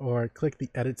agree or click the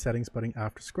edit settings button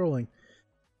after scrolling.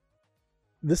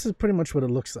 This is pretty much what it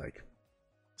looks like.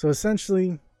 So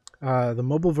essentially, the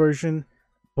mobile version,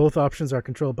 both options are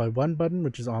controlled by one button,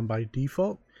 which is on by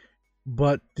default,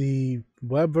 but the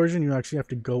web version, you actually have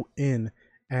to go in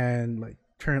and like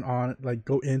turn on, like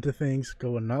go into things,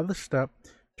 go another step,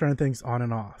 turn things on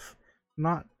and off.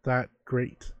 Not that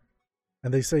great.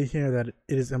 And they say here that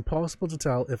it is impossible to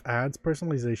tell if ads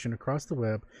personalization across the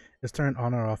web is turned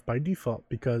on or off by default,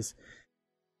 because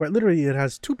quite literally it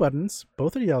has two buttons,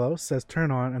 both are yellow, says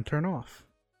turn on and turn off.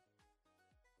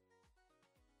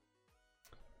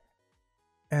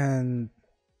 And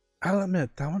I'll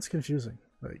admit, that one's confusing.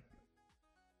 Like,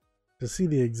 to see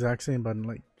the exact same button,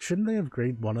 like, shouldn't they have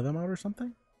grayed one of them out or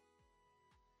something?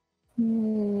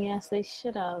 Yes, they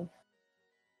should have.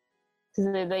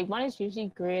 Because like one is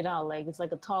usually grayed out, like it's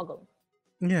like a toggle.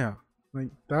 Yeah, like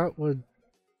that would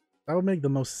make the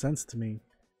most sense to me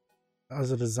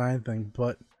as a design thing.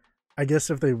 But I guess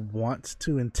if they want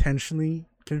to intentionally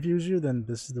confuse you, then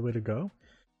this is the way to go.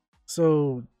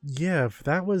 So yeah, if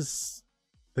that was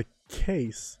the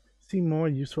case, see more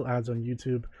useful ads on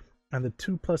YouTube and the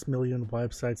 2+ million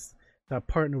websites that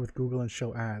partner with Google and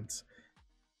show ads.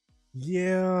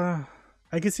 Yeah,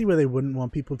 I can see where they wouldn't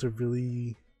want people to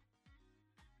really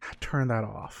turn that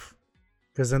off,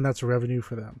 because then that's revenue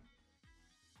for them.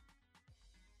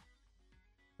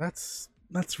 That's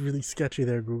really sketchy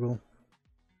there, Google.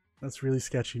 That's really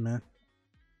sketchy, man.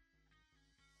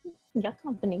 Your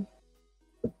company.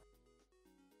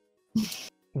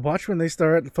 Watch when they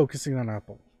start focusing on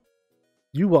Apple.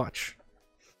 You watch.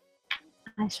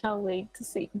 I shall wait to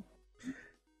see.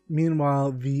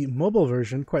 Meanwhile, the mobile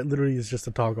version quite literally is just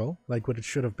a toggle, like what it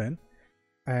should have been,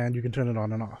 and you can turn it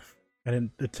on and off.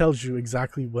 And it tells you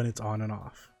exactly when it's on and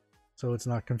off. So it's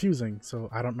not confusing. So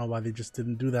I don't know why they just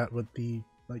didn't do that with the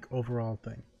like overall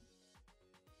thing.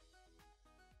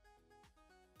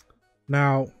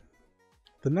 Now,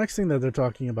 the next thing that they're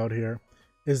talking about here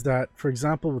is that, for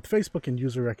example, with Facebook and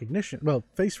user recognition, well,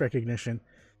 face recognition,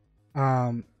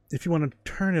 if you want to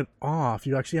turn it off,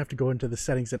 you actually have to go into the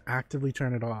settings and actively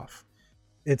turn it off.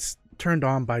 It's turned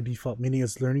on by default, meaning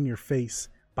it's learning your face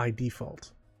by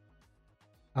default.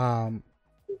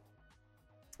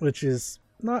 Which is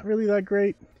not really that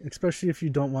great, especially if you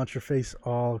don't want your face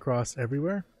all across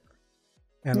everywhere.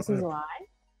 And this is why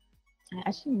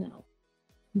I should know.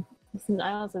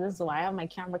 I also this is why I have my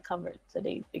camera covered, so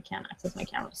they can't access my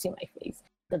camera to see my face.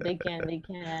 But they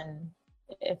can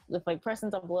if like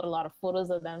persons upload a lot of photos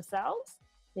of themselves,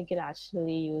 they could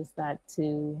actually use that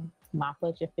to map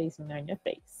out your face and learn your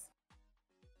face.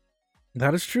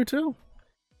 That is true too.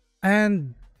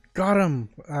 And got him.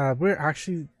 We're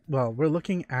actually, well, we're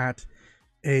looking at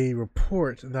a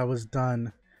report that was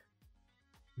done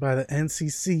by the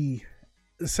NCC,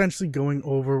 essentially going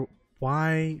over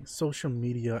why social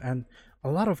media and a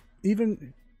lot of,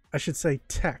 even I should say,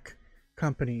 tech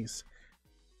companies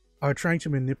are trying to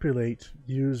manipulate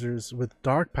users with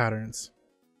dark patterns.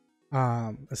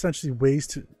 Essentially, ways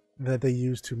to that they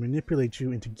use to manipulate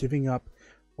you into giving up,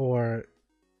 or,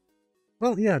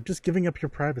 well, yeah, just giving up your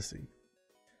privacy.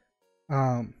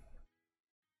 Um,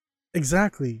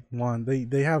 exactly. One,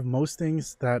 they have most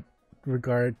things that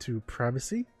regard to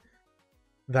privacy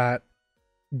that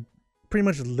pretty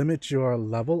much limit your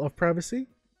level of privacy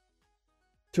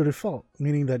to default,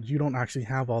 meaning that you don't actually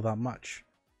have all that much.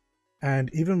 And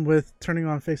even with turning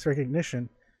on face recognition,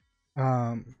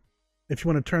 um, if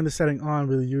you want to turn the setting on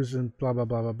with using blah blah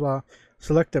blah blah blah,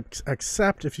 select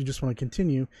accept if you just want to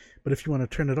continue. But if you want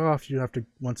to turn it off, you have to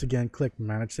once again click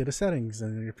manage data settings,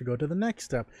 and you have to go to the next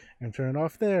step and turn it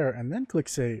off there, and then click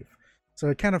save. So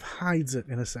it kind of hides it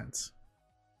in a sense.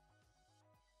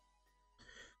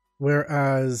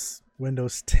 Whereas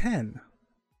Windows 10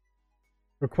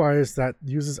 requires that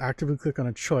users actively click on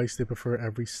a choice they prefer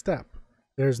every step.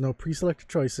 There is no pre-selected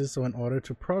choices, so in order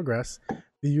to progress,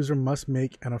 the user must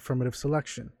make an affirmative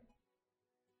selection.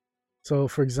 So,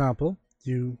 for example,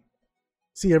 you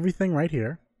see everything right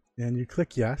here, and you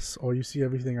click yes, or you see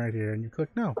everything right here, and you click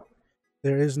no.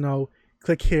 There is no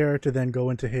click here to then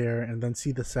go into here, and then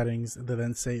see the settings, to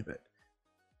then save it.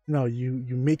 No, you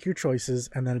make your choices,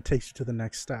 and then it takes you to the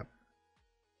next step.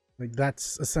 Like,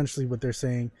 that's essentially what they're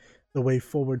saying the way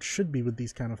forward should be with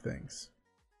these kind of things.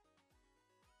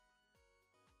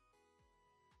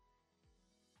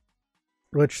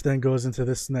 Which then goes into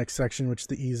this next section, which is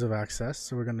the ease of access.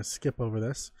 So we're going to skip over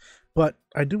this. But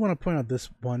I do want to point out this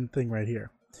one thing right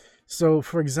here. So,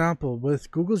 for example, with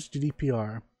Google's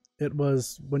GDPR, it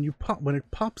was when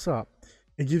it pops up,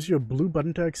 it gives you a blue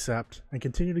button to accept and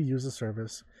continue to use the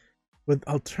service, with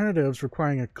alternatives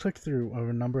requiring a click-through of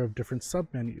a number of different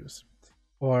submenus,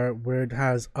 or where it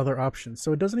has other options.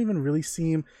 So it doesn't even really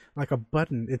seem like a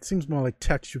button. It seems more like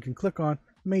text you can click on,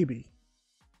 maybe.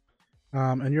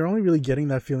 And you're only really getting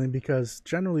that feeling because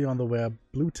generally on the web,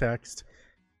 blue text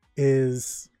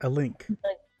is a link.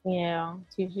 Like, yeah,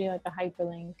 it's usually like a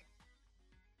hyperlink.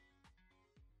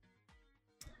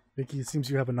 Vicky, it seems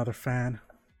you have another fan.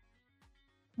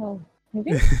 Oh,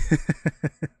 maybe?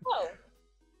 Oh.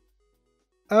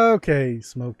 Okay,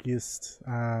 smokiest.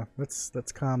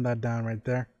 Let's calm that down right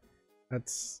there.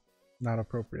 That's not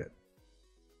appropriate.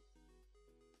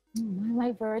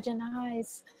 My virgin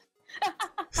eyes.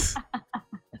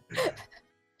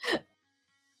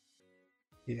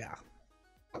 Yeah.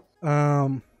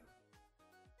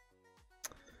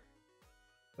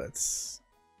 Let's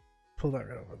pull that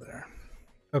right over there.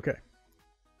 Okay.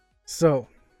 So,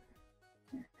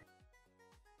 let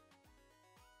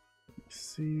me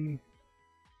see.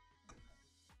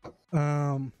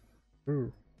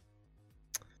 Ooh.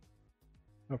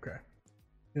 Okay.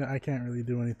 Yeah, I can't really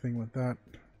do anything with that.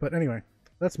 But anyway,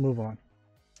 let's move on.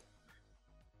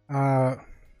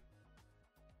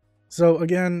 So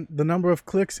again, the number of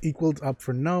clicks equals up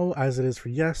for no as it is for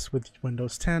yes with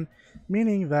Windows 10,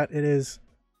 meaning that it is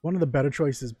one of the better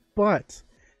choices, but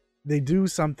they do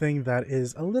something that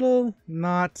is a little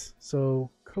not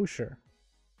so kosher,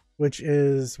 which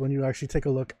is when you actually take a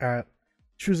look at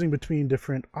choosing between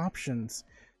different options.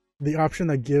 The option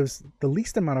that gives the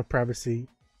least amount of privacy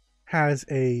has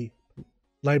a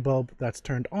light bulb that's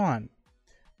turned on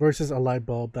versus a light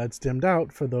bulb that's dimmed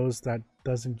out for those that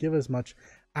doesn't give as much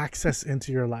access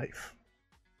into your life.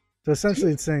 So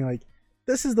essentially it's saying like,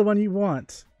 this is the one you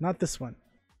want, not this one.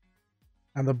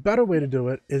 And the better way to do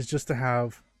it is just to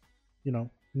have, you know,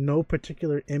 no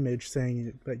particular image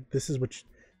saying like this is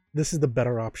the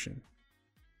better option.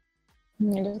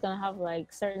 You're just gonna have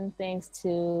like certain things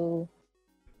to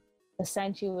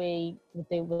accentuate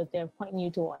what they're pointing you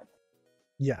toward.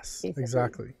 Yes, basically.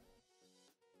 exactly.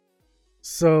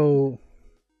 So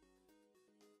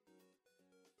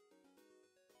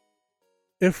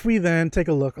if we then take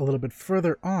a look a little bit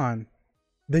further on,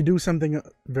 they do something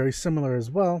very similar as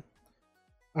well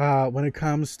when it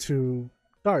comes to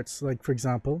darts. Like, for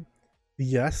example,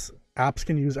 yes, apps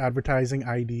can use advertising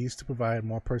IDs to provide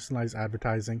more personalized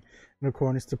advertising in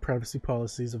accordance to privacy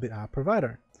policies of the app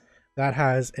provider. That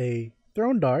has a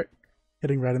thrown dart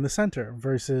hitting right in the center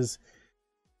versus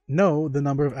no, the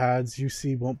number of ads you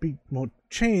see won't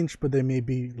change, but they may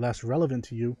be less relevant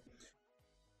to you.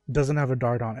 Doesn't have a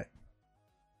dart on it.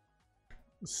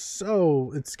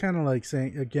 So it's kind of like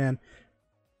saying again,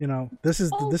 this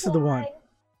is the one.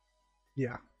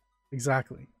 Yeah,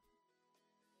 exactly.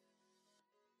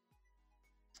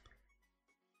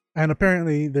 And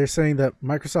apparently they're saying that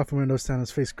Microsoft and Windows 10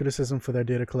 has faced criticism for their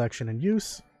data collection and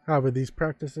use. However, these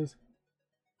practices,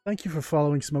 thank you for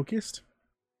following Smokiest.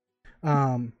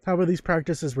 However, these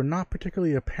practices were not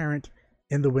particularly apparent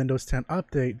in the Windows 10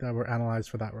 update that were analyzed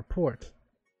for that report.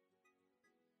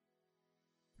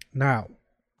 Now,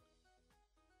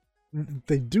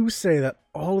 they do say that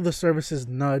all of the services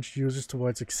nudge users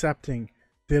towards accepting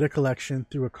data collection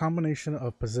through a combination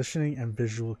of positioning and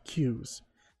visual cues.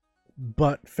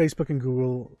 But Facebook and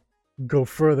Google go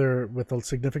further with a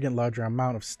significant larger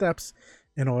amount of steps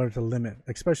in order to limit,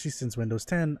 especially since Windows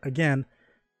 10, again,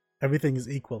 everything is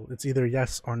equal. It's either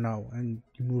yes or no, and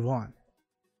you move on.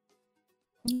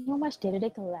 How much data they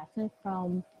collecting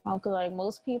from? Like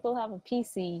most people have a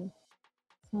PC.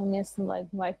 So I guess I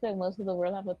feel like most of the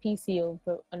world have a PC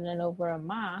over a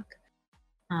Mac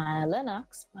and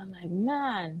Linux. I'm like,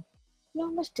 man, you know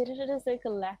how much data is they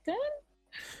collecting?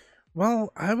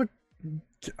 Well, I would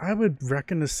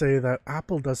reckon to say that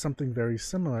Apple does something very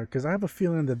similar, because I have a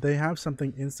feeling that they have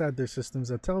something inside their systems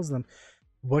that tells them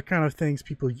what kind of things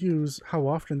people use, how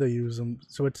often they use them.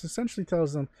 So it essentially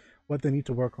tells them what they need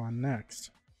to work on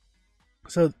next.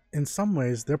 So in some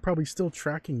ways, they're probably still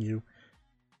tracking you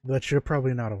that you're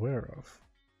probably not aware of.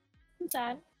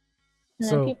 Sad. And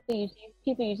so, then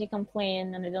people usually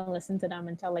complain and they don't listen to them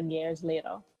until like years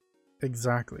later.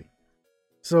 Exactly.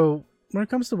 So when it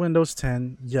comes to Windows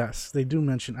 10, yes, they do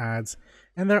mention ads,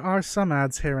 and there are some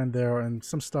ads here and there and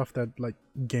some stuff that like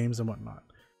games and whatnot.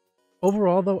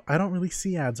 Overall though, I don't really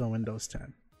see ads on Windows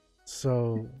 10.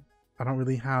 So I don't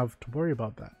really have to worry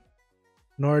about that.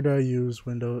 Nor do I use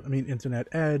Internet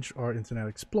Edge or Internet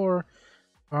Explorer,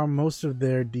 are most of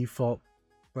their default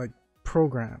like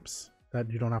programs that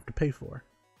you don't have to pay for.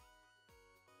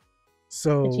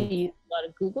 So but you use a lot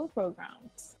of Google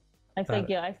programs. I feel like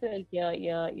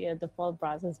your default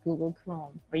browser is Google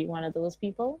Chrome. Are you one of those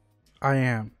people? I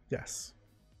am, yes.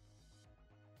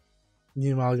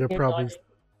 Meanwhile, you're probably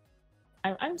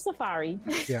dodging. I'm Safari.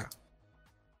 Yeah.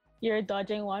 You're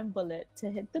dodging one bullet to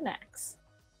hit the next.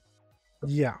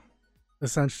 Yeah,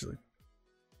 essentially.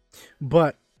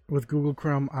 But with Google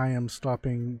Chrome, I am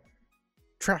stopping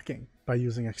tracking by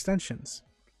using extensions,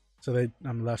 so that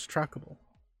I'm less trackable.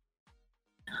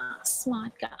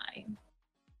 Smart guy.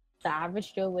 The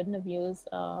average Joe wouldn't have used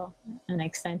an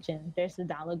extension. There's to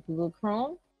download Google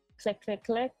Chrome, click,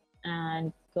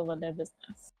 and go with their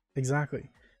business. Exactly.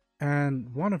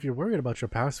 And if you're worried about your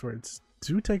passwords,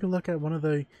 do take a look at one of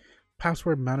the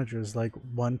password managers like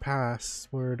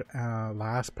 1Password,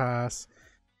 LastPass.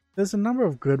 There's a number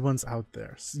of good ones out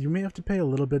there. So you may have to pay a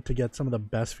little bit to get some of the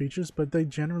best features, but they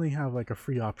generally have like a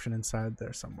free option inside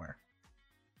there somewhere.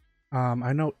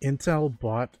 I know Intel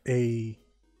bought a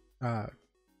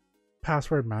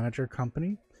password manager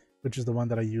company, which is the one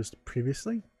that I used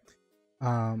previously.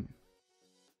 But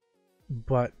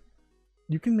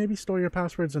you can maybe store your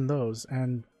passwords in those,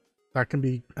 and that can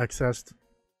be accessed.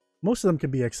 Most of them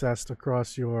can be accessed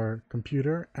across your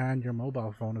computer and your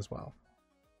mobile phone as well.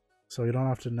 So you don't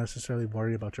have to necessarily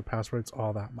worry about your passwords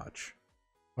all that much,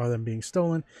 or them being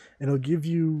stolen. And it'll give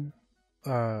you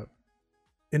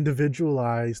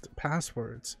individualized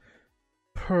passwords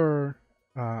per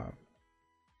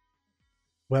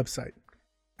website.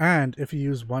 And if you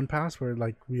use 1Password,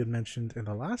 like we had mentioned in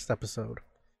the last episode,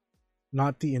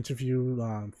 not the interview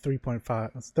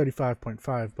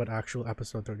 35.5, but actual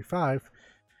episode 35,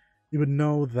 you would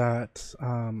know that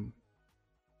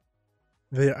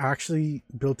they actually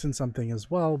built in something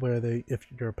as well where if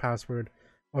your password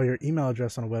or your email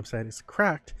address on a website is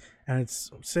cracked and it's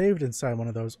saved inside one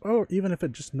of those, or even if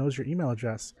it just knows your email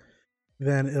address,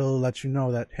 then it'll let you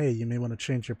know that, hey, you may want to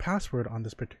change your password on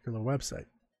this particular website.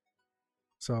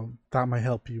 So that might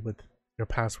help you with your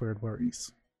password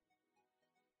worries.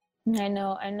 I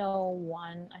know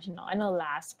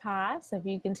LastPass. If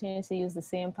you continue to use the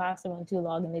same password once you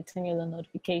log in, they send you a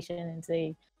notification and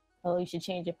say, oh, you should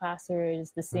change your password.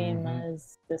 It's the same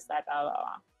as this, that, blah, blah,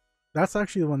 blah. That's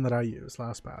actually the one that I use,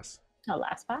 LastPass. Oh,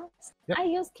 LastPass? Yep. I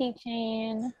use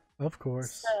Keychain. Of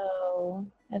course. So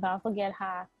if I get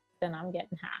hacked, then I'm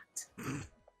getting hacked.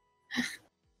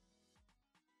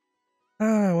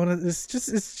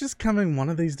 It's just coming. One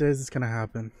of these days, it's gonna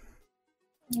happen.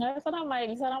 No, it's not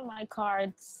my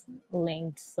cards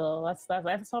linked, so that's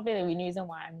probably the reason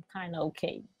why I'm kind of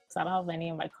okay. So I don't have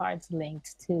any of my cards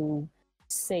linked to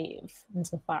save in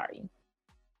Safari.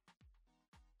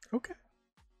 Okay.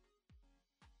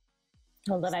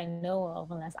 So that I know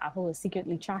of, unless Apple was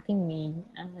secretly tracking me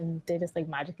and they just like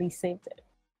magically saved it.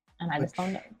 And I just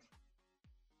don't know.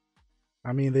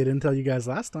 I mean, they didn't tell you guys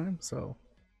last time, so.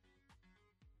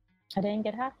 I didn't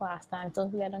get hacked last time, so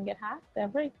hopefully I don't get hacked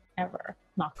ever.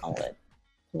 Knock on wood.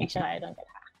 Make sure I don't get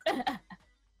hacked.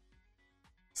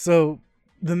 So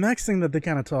the next thing that they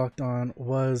kind of talked on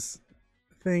was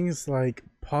things like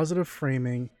positive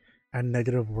framing and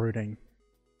negative wording.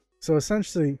 So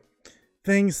essentially,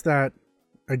 things that,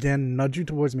 again, nudge you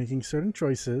towards making certain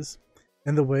choices,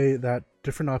 and the way that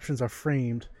different options are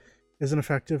framed is an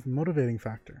effective motivating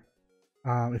factor.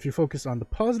 If you focus on the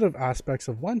positive aspects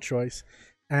of one choice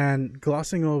and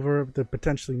glossing over the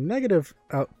potentially negative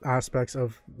aspects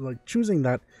of like choosing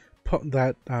that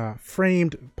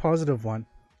framed positive one,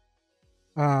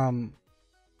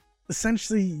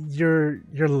 essentially you're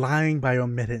lying by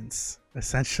omittance.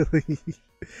 Essentially,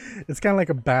 it's kind of like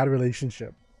a bad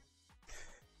relationship.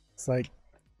 It's like,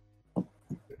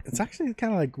 it's actually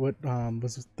kind of like what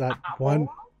was that one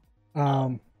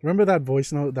remember that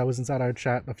voice note that was inside our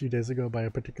chat a few days ago by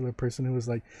a particular person who was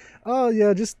like, oh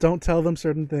yeah, just don't tell them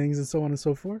certain things and so on and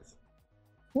so forth.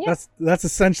 Yeah. That's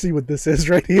essentially what this is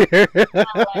right here.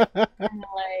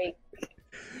 Like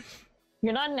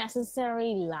you're not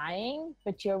necessarily lying,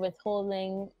 but you're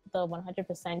withholding the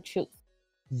 100% truth.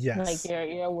 Yes. Like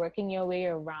you're working your way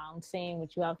around saying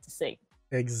what you have to say.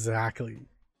 Exactly.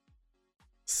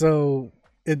 So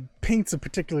it paints a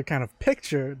particular kind of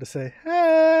picture to say,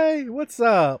 hey, what's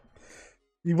up?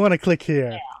 You want to click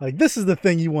here. Yeah. Like, this is the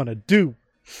thing you want to do.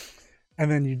 And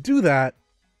then you do that,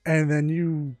 and then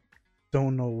you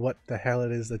don't know what the hell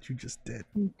it is that you just did.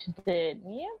 Yeah,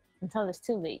 until it's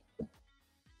too late.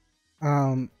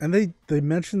 And they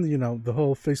mentioned, you know, the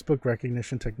whole Facebook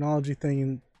recognition technology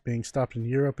thing being stopped in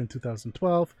Europe in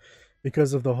 2012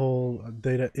 because of the whole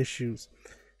data issues.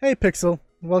 Hey, Pixel,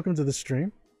 welcome to the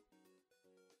stream.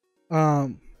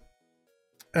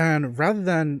 And rather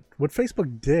than what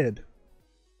Facebook did,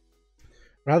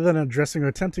 rather than addressing or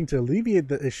attempting to alleviate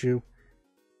the issue,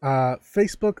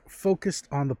 Facebook focused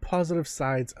on the positive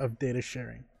sides of data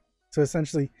sharing. So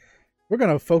essentially, we're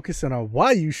going to focus on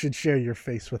why you should share your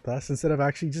face with us instead of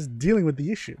actually just dealing with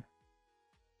the issue.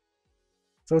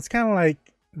 So it's kind of like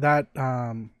that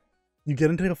you get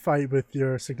into a fight with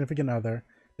your significant other,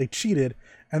 they cheated,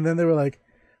 and then they were like,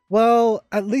 well,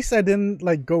 at least I didn't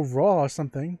like go raw or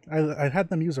something. I had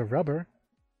them use a rubber.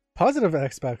 Positive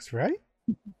aspects, right?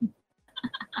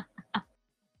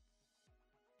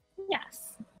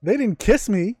 Yes. They didn't kiss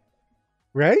me,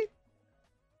 right?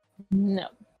 No.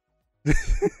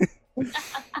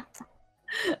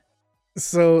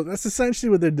 So that's essentially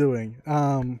what they're doing.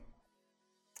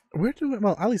 We're doing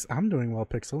well. At least I'm doing well,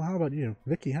 Pixel. How about you,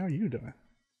 Vicky? How are you doing?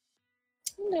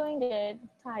 I'm doing good.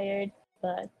 Tired,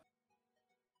 but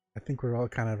I think we're all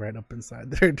kind of right up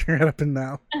inside there, right up and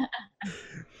now.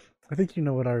 I think you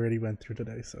know what I already went through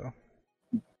today, so.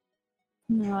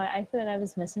 No, I feel like I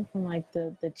was missing from like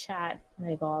the chat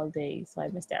like all day, so I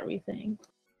missed everything.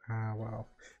 Ah, wow.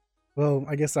 Well,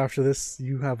 I guess after this,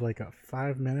 you have like a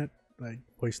 5-minute like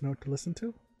voice note to listen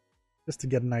to, just to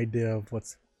get an idea of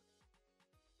what's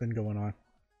been going on.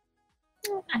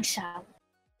 I shall.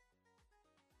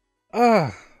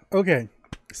 Okay.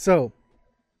 So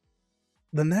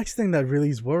the next thing that really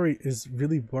is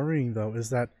really worrying though is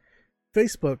that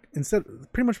Facebook, instead,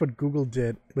 pretty much what Google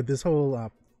did with this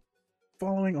whole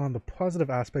following on the positive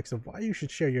aspects of why you should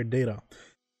share your data,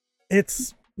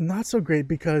 it's not so great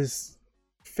because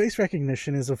face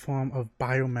recognition is a form of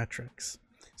biometrics.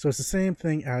 So it's the same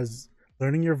thing as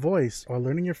learning your voice or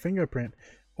learning your fingerprint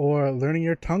or learning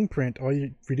your tongue print or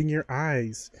reading your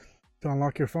eyes to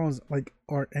unlock your phones, like,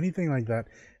 or anything like that.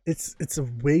 It's a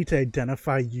way to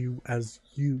identify you as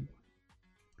you.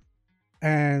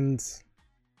 And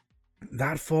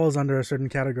that falls under a certain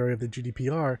category of the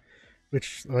GDPR,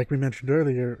 which, like we mentioned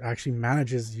earlier, actually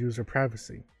manages user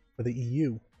privacy for the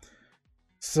EU.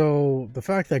 So the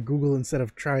fact that Google, instead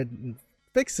of trying to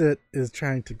fix it, is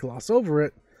trying to gloss over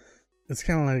it, it's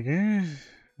kind of like,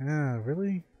 yeah,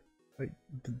 really? Like,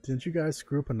 didn't you guys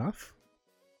screw up enough?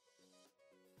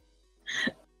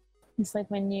 It's like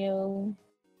when you,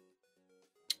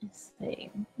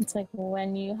 it's like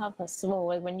when you have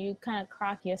when you kind of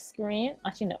crack your screen,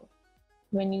 actually no,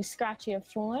 when you scratch your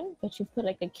phone, but you put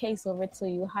like a case over it so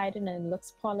you hide it and it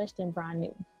looks polished and brand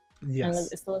new. Yes.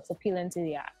 And it still looks appealing to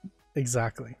the eye.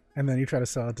 Exactly. And then you try to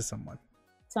sell it to someone.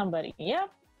 Somebody, yep.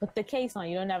 With the case on,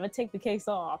 you don't ever take the case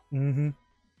off. Mm-hmm.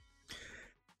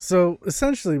 So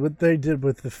essentially what they did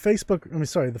with the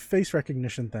face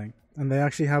recognition thing, and they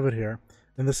actually have it here,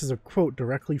 and this is a quote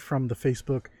directly from the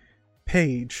Facebook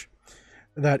page,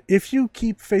 that if you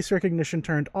keep face recognition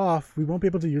turned off, we won't be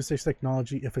able to use this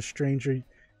technology if a stranger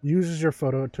uses your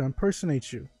photo to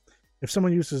impersonate you. If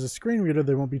someone uses a screen reader,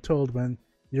 they won't be told when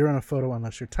you're in a photo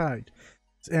unless you're tagged.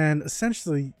 And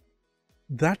essentially,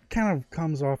 that kind of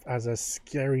comes off as a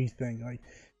scary thing. Like,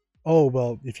 oh,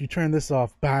 well, if you turn this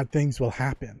off, bad things will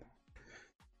happen.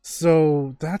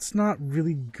 So that's not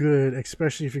really good,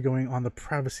 especially if you're going on the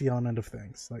privacy element of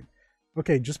things. Like,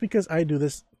 okay, just because I do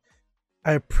this,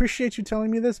 I appreciate you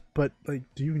telling me this, but like,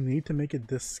 do you need to make it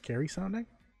this scary sounding?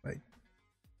 Like,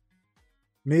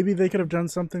 maybe they could have done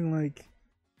something like,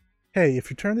 hey,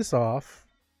 if you turn this off,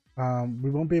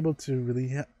 we won't be able to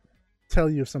really tell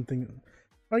you if something.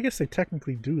 I guess they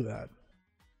technically do that.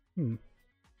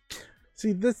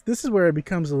 See, this is where it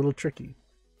becomes a little tricky,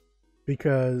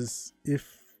 because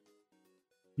if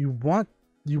you want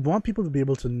people to be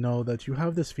able to know that you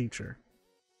have this feature,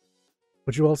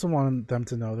 but you also want them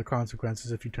to know the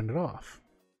consequences if you turn it off.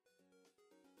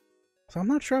 So I'm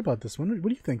not sure about this one. What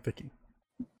do you think, Vicky?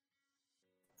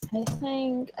 I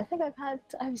think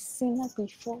I've seen that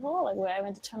before, like where I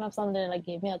went to turn off something and like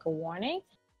gave me like a warning.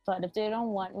 But if they don't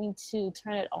want me to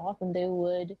turn it off, then they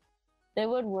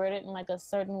would word it in like a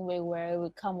certain way where it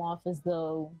would come off as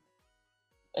though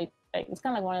like it's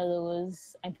kind of like one of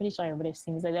those, I'm pretty sure everybody's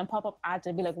seen this, like then pop-up ads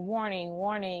would be like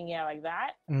warning, yeah, like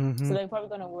that. Mm-hmm. So they're probably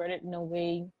going to word it in a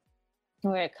way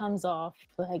where it comes off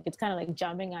like it's kind of like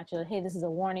jumping at you, like, hey, this is a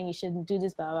warning, you shouldn't do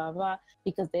this, blah blah blah,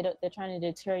 because they're trying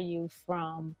to deter you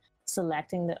from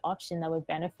selecting the option that would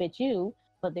benefit you,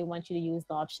 but they want you to use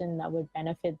the option that would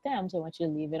benefit them, so they want you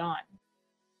to leave it on.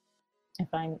 If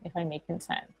I'm making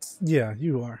sense. Yeah,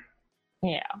 you are.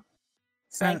 Yeah.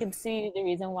 So I can see the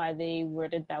reason why they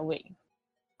worded that way.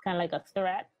 Kind of like a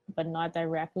threat, but not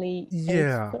directly.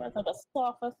 Yeah. It's like a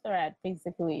softer threat,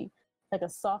 basically. Like a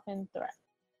softened threat.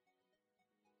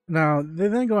 Now, they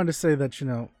then go on to say that,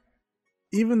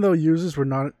 even though users were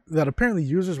not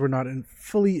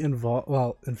fully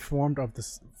informed of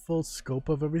the full scope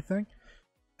of everything,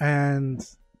 and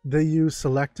they use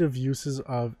selective uses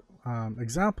of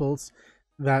examples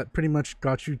that pretty much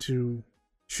got you to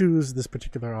choose this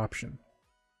particular option.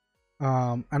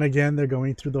 And again, they're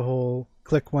going through the whole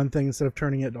click one thing instead of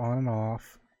turning it on and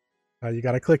off. You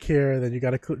got to click here, then you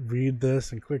got to read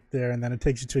this and click there, and then it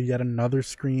takes you to yet another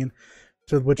screen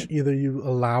to which either you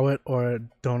allow it or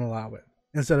don't allow it,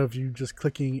 instead of you just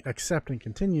clicking accept and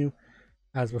continue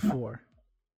as before.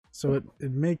 So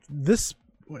it make this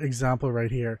example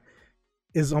right here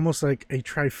is almost like a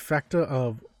trifecta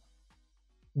of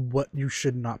what you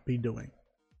should not be doing.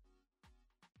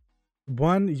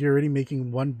 One, you're already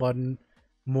making one button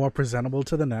more presentable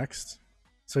to the next,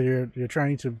 so you're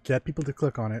trying to get people to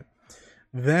click on it.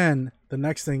 Then the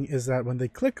next thing is that when they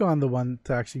click on the one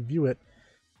to actually view it,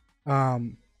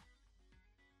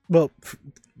 well,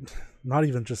 not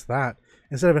even just that.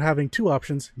 Instead of having two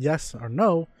options, yes or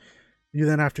no, you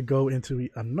then have to go into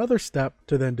another step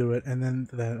to then do it, and then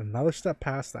another step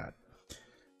past that.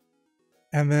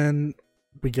 And then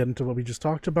we get into what we just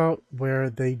talked about, where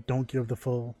they don't give the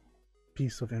full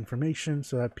piece of information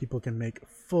so that people can make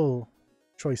full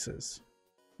choices.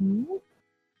 Mm-hmm.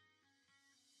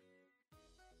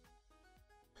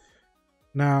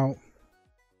 Now,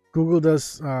 Google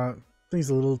does things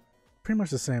a little pretty much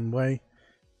the same way.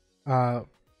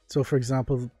 So for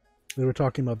example, they were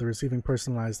talking about the receiving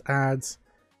personalized ads,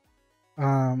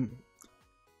 and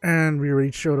we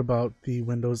already showed about the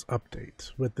Windows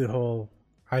update with the whole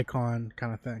icon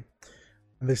kind of thing.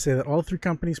 And they say that all three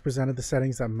companies presented the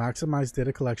settings that maximize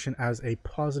data collection as a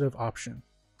positive option.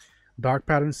 Dark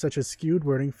patterns such as skewed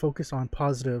wording focus on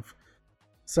positive,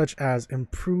 such as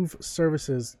improve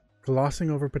services,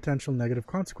 glossing over potential negative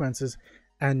consequences,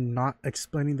 and not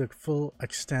explaining the full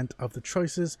extent of the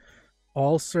choices,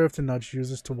 all serve to nudge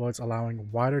users towards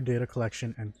allowing wider data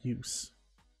collection and use.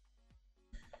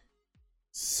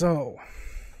 So,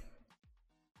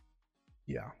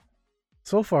 yeah.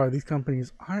 So far, these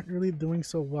companies aren't really doing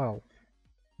so well.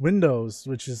 Windows,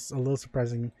 which is a little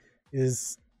surprising,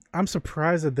 I'm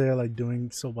surprised that they're like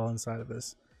doing so well inside of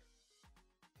this.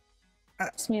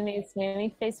 It's mainly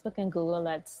Facebook and Google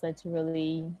that's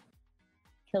really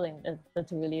killing.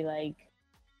 That's really like,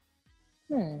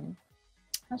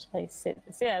 how should I say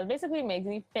this? Yeah, basically makes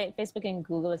me Facebook and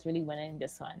Google is really winning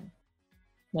this one.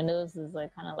 Windows is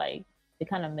like kind of like they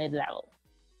kind of mid-level,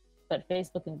 but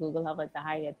Facebook and Google have like the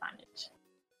higher advantage.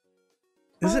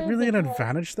 Is it really an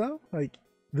advantage though? Like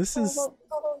this is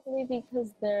probably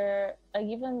because they're like,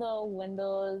 even though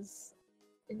Windows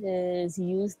is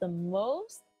used the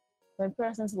most, when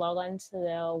persons log on to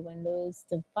their Windows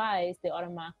device, they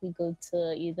automatically go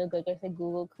to either, like I said,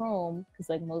 Google Chrome, because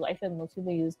like I feel most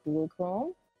people use Google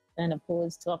Chrome, and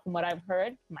opposed to, from what I've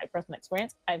heard, my personal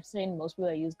experience, I've seen most people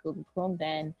that use Google Chrome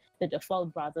than the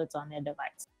default browser that's on their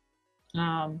device.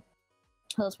 So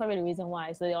that's probably the reason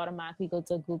why. So they automatically go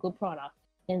to a Google product,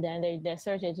 and then their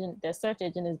search engine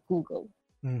is Google.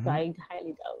 Mm-hmm. So I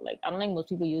highly doubt. Like, I don't think most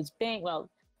people use Bing. Well,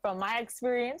 from my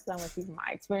experience, I'm gonna speak from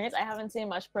my experience. I haven't seen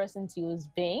much persons use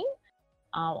Bing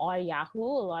or Yahoo.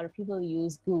 A lot of people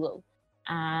use Google,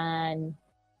 and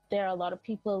there are a lot of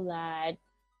people that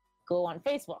go on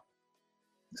Facebook.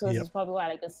 So this is probably why,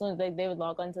 like, as soon as they would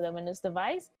log onto their Windows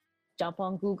device, jump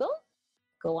on Google,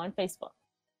 go on Facebook.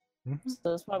 Mm-hmm. So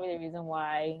that's probably the reason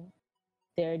why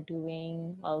they're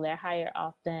doing well. They're higher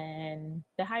up in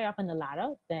the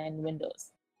ladder than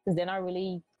Windows, because they're not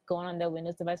really going on their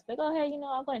Windows device like, oh hey,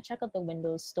 I'm going to check out the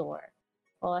Windows store,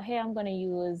 or hey, I'm going to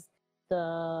use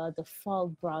the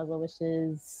default browser, which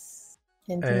is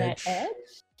Internet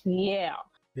Edge. Yeah.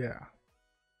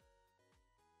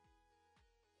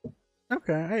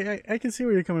 Okay, I can see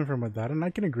where you're coming from with that, and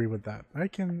I can agree with that. I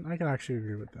can actually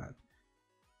agree with that.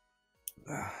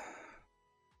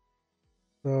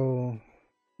 So,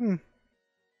 and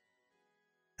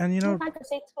I'd like to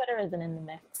say Twitter isn't in the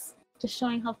mix, just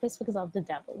showing how Facebook is of the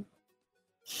devil.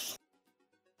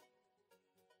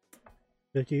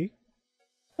 Vicky?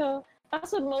 So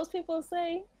that's what most people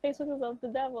say. Facebook is of the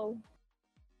devil.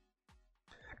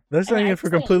 They're saying it for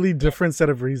a completely different set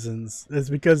of reasons. It's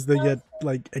because they get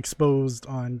like exposed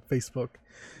on Facebook.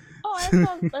 Oh, I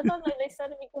thought like they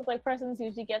said it because like persons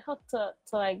usually get hooked to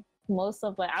like most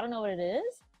of, like, I don't know what it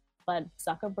is, but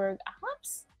Zuckerberg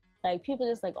apps, like people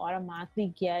just like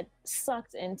automatically get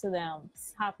sucked into them.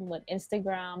 It's happened with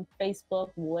Instagram,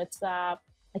 Facebook, WhatsApp.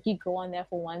 Like you go on there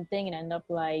for one thing and end up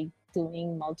like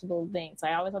doing multiple things.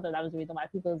 I always thought that was the reason why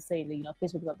people say that,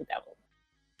 Facebook is of the devil.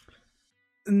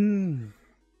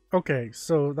 Okay,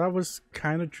 so that was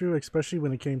kind of true, especially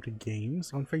when it came to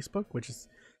games on Facebook, which is,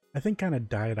 I think, kind of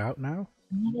died out now.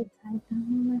 I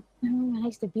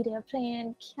used to be there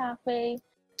playing Cafe.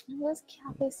 It was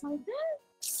Cafe something.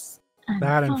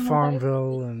 That and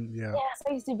Farmville, and yeah. Yes,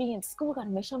 I used to be in school. Gotta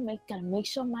make sure my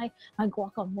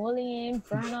guacamole ain't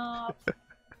burn up.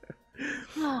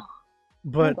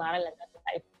 But I'm glad I left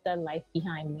that life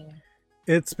behind me.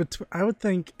 I would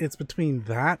think it's between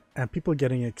that and people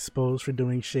getting exposed for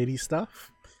doing shady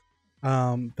stuff.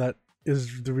 That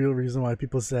is the real reason why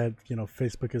people said,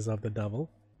 Facebook is of the devil,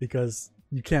 because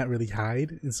you can't really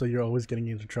hide, and so you're always getting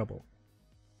into trouble.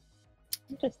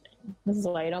 Interesting. This is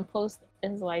why you don't post.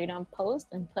 This is why you don't post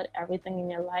and put everything in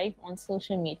your life on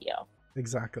social media.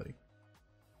 Exactly.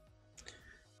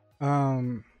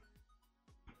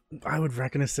 I would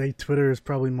reckon to say Twitter is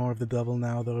probably more of the devil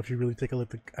now, though, if you really take a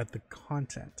look at the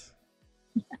content.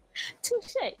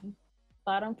 Touche.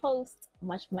 But I don't post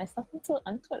much of my stuff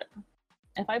on Twitter.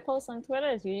 If I post on Twitter,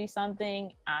 it's usually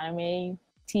something anime,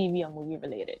 TV, or movie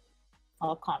related,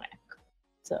 or comic.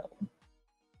 So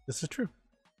this is true.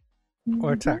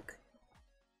 Or tech.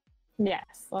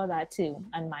 Yes, or that too,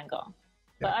 and manga.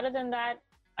 Yeah. But other than that,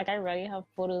 like, I rarely have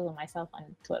photos of myself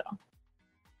on Twitter.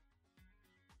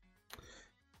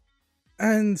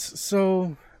 And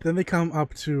so then they come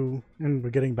up to, and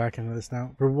we're getting back into this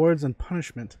now, rewards and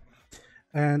punishment.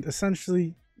 And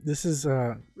essentially, this is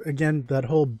again that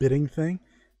whole bidding thing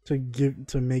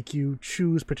to make you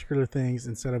choose particular things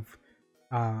instead of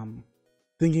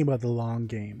thinking about the long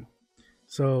game.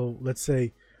 So let's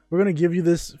say we're going to give you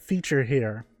this feature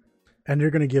here, and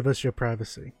you're going to give us your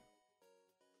privacy.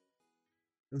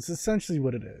 It's essentially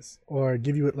what it is. Or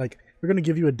give you it, like, we're going to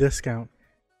give you a discount,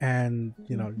 and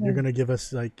you're going to give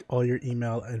us like all your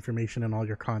email information and all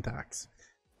your contacts.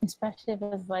 Especially if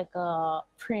it's like a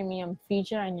premium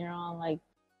feature and you're on like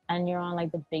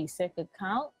the basic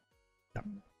account. Yep.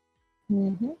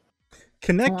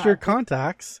 Connect your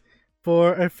contacts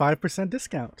for a 5%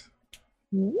 discount.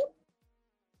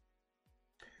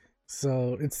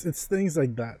 So it's things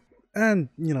like that. And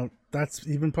that's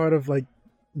even part of like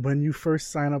when you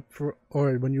first sign up for,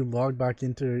 or when you log back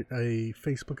into a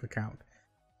Facebook account,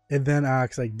 it then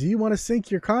asks like, do you want to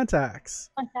sync your contacts?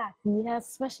 Yes,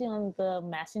 especially on the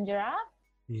Messenger app.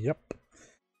 Yep.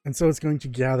 And so it's going to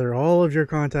gather all of your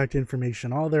contact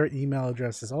information, all their email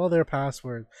addresses, all their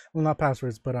passwords. Well, not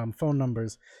passwords, but phone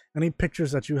numbers, any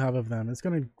pictures that you have of them. It's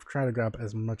going to try to grab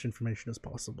as much information as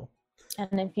possible.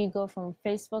 And if you go from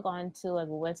Facebook onto like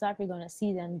WhatsApp, you're going to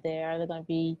see them there. They're going to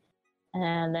be,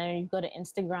 and then you go to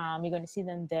Instagram, you're going to see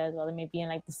them there as well. They may be in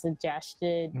like the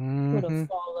suggested who to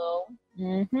follow.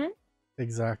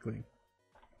 Exactly.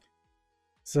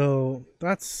 So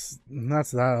that's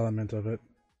that element of it.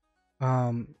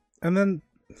 And then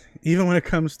even when it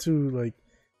comes to like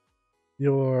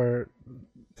your,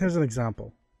 here's an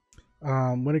example.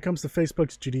 When it comes to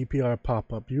Facebook's GDPR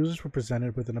pop-up, users were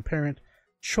presented with an apparent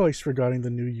choice regarding the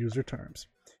new user terms.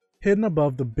 Hidden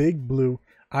above the big blue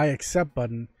I accept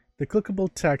button, the clickable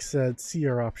text said see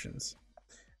your options.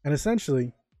 And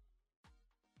essentially,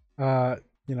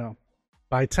 you know,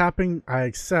 by tapping I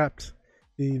accept,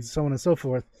 the so on and so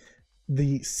forth,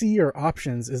 the see your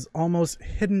options is almost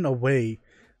hidden away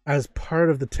as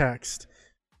part of the text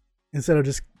instead of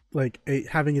just like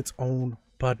having its own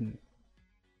button.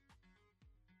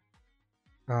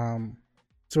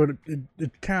 So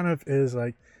it kind of is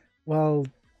like, well,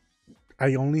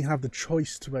 I only have the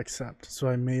choice to accept, so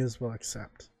I may as well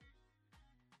accept,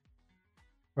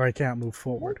 or I can't move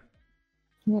forward.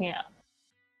 Yeah.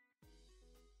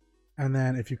 And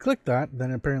then if you click that,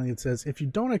 then apparently it says if you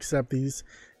don't accept these,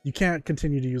 you can't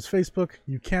continue to use Facebook,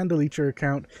 you can delete your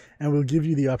account, and we'll give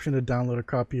you the option to download a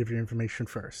copy of your information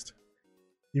first.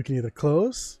 You can either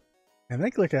close and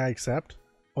then click I accept,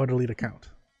 or delete account.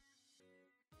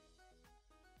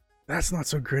 That's not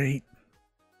so great.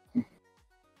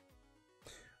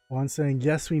 One saying,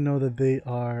 yes, we know that they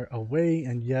are away,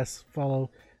 and yes,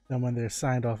 follow them when they're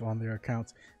signed off on their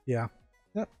accounts. Yeah.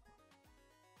 Yep.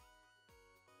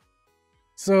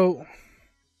 So,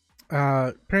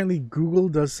 apparently Google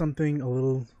does something a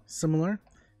little similar.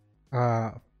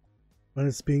 When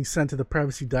it's being sent to the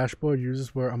privacy dashboard,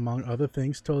 users were, among other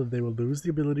things, told that they will lose the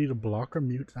ability to block or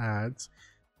mute ads.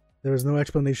 There was no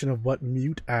explanation of what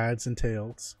mute ads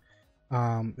entails.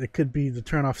 It could be to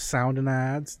turn off sound in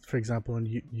ads, for example,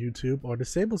 in YouTube, or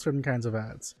disable certain kinds of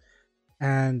ads.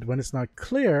 And when it's not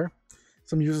clear,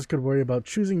 some users could worry about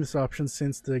choosing this option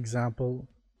since the example,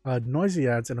 noisy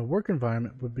ads in a work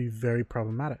environment would be very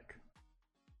problematic.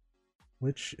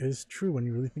 Which is true when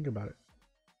you really think about it.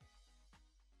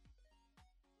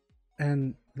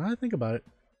 And now that I think about it,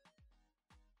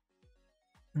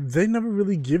 they never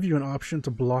really give you an option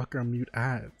to block or mute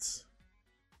ads.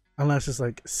 Unless it's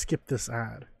like, skip this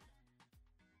ad.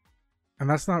 And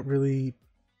that's not really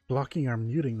blocking or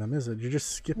muting them, is it? You're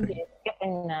just skipping. Yeah,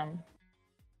 skipping them.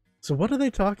 So what are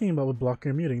they talking about with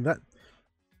blocking or muting? That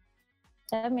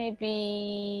may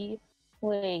be...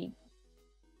 Wait.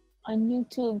 On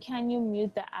YouTube, can you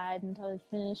mute the ad until it's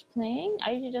finished playing?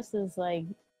 I usually just is like...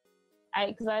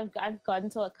 Because I've gotten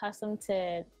so accustomed to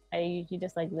it, I usually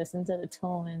just like listen to the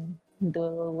tone and do a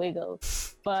little wiggle.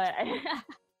 But...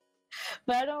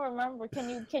 But I don't remember. Can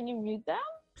you mute them?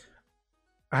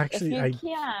 Actually, if you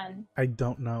can, I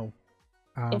don't know.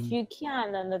 If you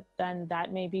can, then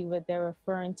that may be what they're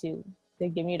referring to. They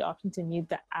give you the option to mute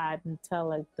the ad until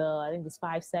like I think this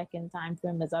 5-second time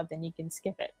frame is up. Then you can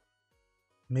skip it.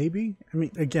 Maybe. I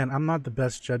mean, again, I'm not the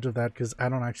best judge of that because I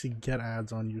don't actually get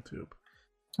ads on YouTube.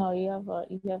 Oh, you have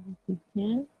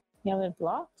it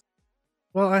blocked?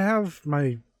 Well, I have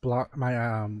my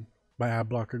ad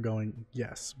blocker going,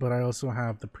 yes, but I also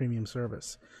have the premium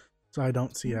service, so I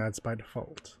don't see ads by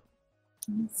default.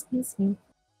 Excuse me.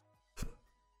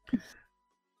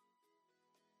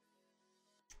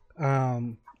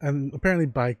 And apparently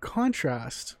by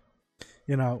contrast,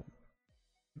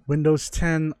 Windows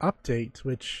 10 update,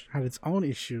 which had its own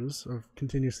issues of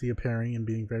continuously appearing and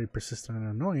being very persistent and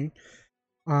annoying,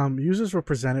 users were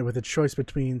presented with a choice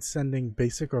between sending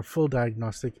basic or full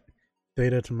diagnostic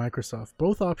data to Microsoft.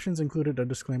 Both options included a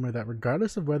disclaimer that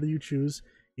regardless of whether you choose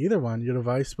either one, your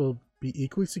device will be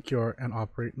equally secure and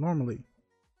operate normally.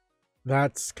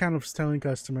 That's kind of telling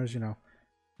customers,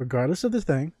 regardless of the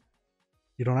thing,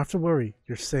 you don't have to worry.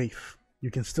 You're safe.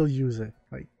 You can still use it.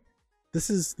 Like, this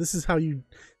is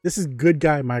good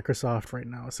guy Microsoft right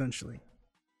now, essentially.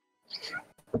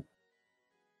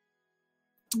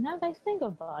 Now that I think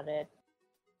about it,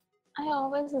 I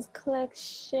always just click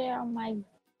share on my.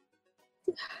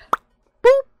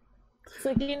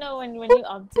 So when you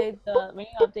update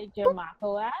your Mac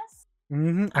OS,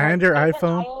 and your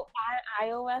iPhone,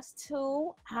 iOS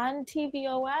 2 and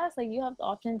tvOS, like you have the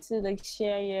option to like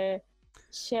share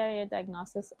your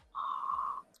diagnosis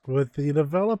with the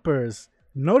developers.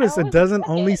 Notice it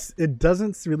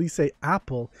doesn't really say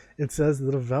Apple. It says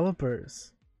the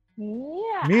developers.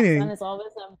 Yeah, meaning and it's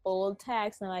always in bold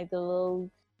text and like the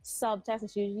little subtext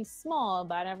is usually small,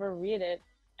 but I never read it.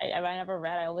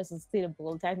 I always just see the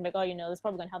bold text and be like, this is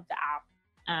probably gonna help the app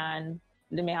and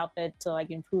they may help it to like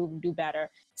improve and do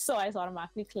better. So I just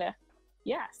automatically click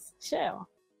yes, sure.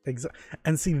 Exactly.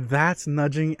 And see, that's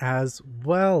nudging as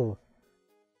well.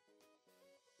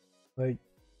 Like,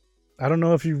 I don't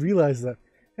know if you realize that.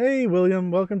 Hey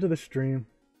William, welcome to the stream.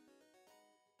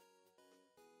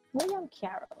 William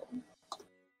Carroll.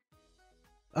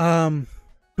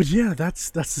 But yeah,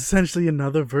 that's essentially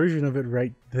another version of it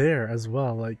right there as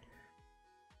well. Like,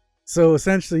 so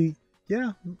essentially,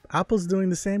 yeah, Apple's doing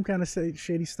the same kind of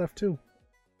shady stuff too,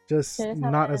 just They just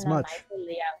have not it as in a much. nicer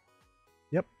layout,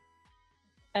 Yep.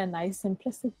 a nice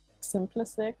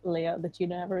simplistic layout that you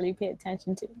never really pay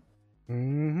attention to.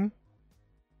 Mm-hmm.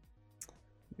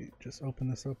 Let me just open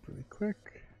this up really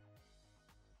quick.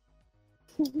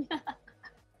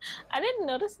 I didn't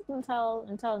notice it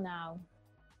until now.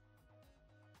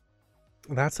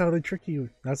 That's how they trick you.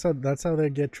 That's how they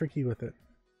get tricky with it.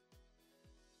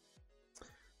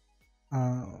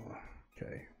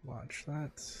 Okay, watch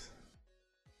that.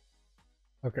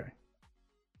 Okay.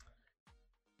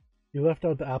 You left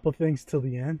out the Apple things till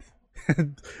the end.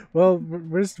 Well,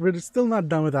 we're still not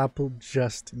done with Apple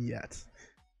just yet.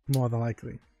 More than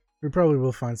likely, we probably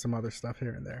will find some other stuff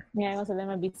here and there. Yeah, also there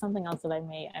might be something else that I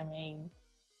may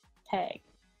tag.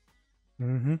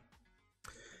 Mm-hmm.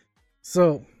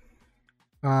 So,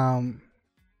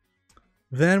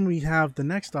 then we have the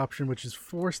next option, which is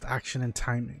forced action and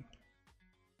timing.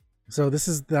 So this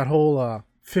is that whole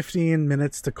 15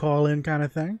 minutes to call in kind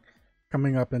of thing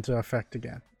coming up into effect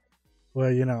again,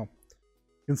 where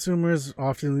consumers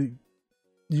often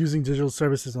using digital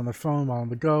services on their phone while on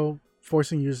the go,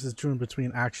 forcing users to in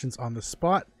between actions on the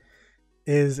spot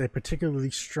is a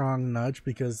particularly strong nudge,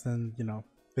 because then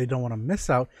they don't want to miss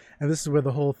out. And this is where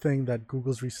the whole thing that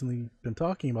Google's recently been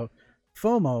talking about,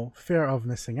 FOMO, fear of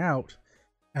missing out,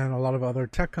 and a lot of other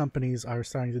tech companies are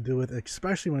starting to do it,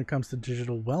 especially when it comes to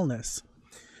digital wellness.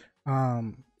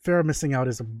 Fear of missing out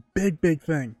is a big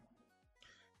thing.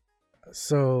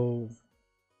 So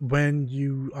when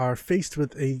you are faced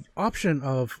with a option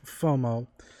of FOMO,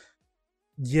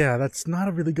 yeah, that's not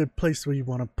a really good place where you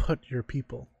want to put your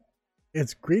people.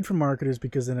 It's great for marketers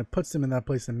because then it puts them in that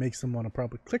place and makes them want to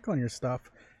probably click on your stuff.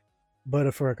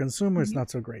 But for a consumer, it's not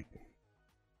so great.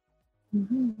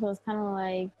 So it's kind of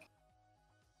like,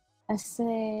 let's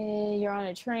say you're on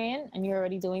a train and you're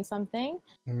already doing something,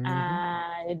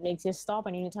 and it makes you stop,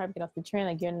 and you need to get off the train.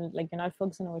 Like you're not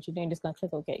focusing on what you're doing, just gonna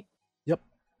click OK. Yep.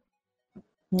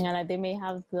 And like they may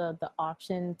have the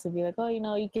option to be like, oh,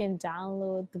 you can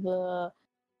download the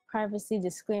privacy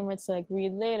disclaimer to like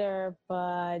read later,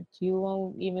 but you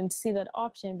won't even see that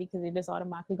option because you're just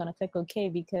automatically gonna click OK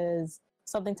because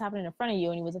something's happening in front of you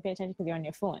and you wasn't paying attention because you're on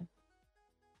your phone.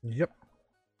 Yep.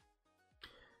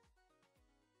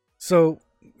 So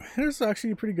here's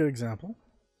actually a pretty good example.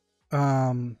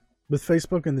 With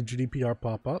Facebook and the GDPR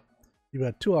pop-up, you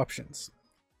had two options: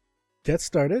 get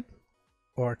started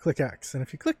or click X. And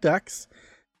if you clicked X,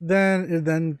 then it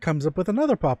then comes up with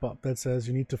another pop-up that says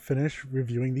you need to finish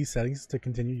reviewing these settings to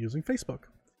continue using Facebook.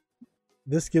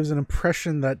 This gives an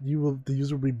impression that the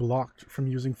user will be blocked from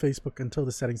using Facebook until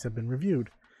the settings have been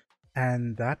reviewed.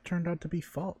 And that turned out to be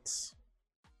false.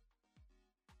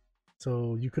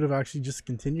 So you could have actually just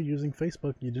continued using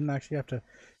Facebook. You didn't actually have to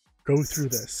go through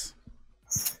this.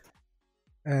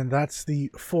 And that's the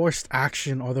forced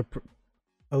action, or the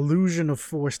illusion of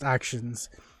forced actions.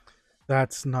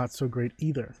 That's not so great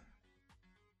either.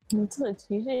 It's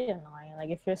usually annoying.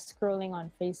 Like if you're scrolling on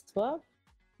Facebook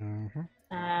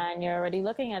and you're already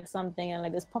looking at something and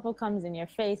like this pop-up comes in your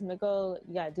face and like, oh,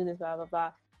 you gotta do this, blah, blah,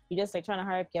 blah. You're just like trying to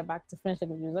hurry up, get back to finish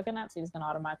like what you're looking at, so you're just gonna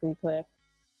automatically click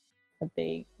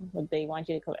what they want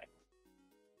you to click.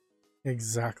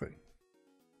 Exactly.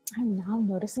 I'm now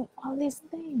noticing all these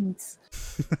things.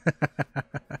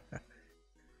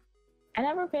 I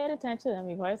never paid attention to them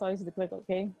before. I just always used to click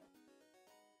OK.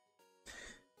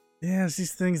 Yeah, it's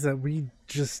these things that we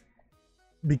just,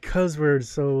 because we're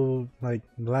so like,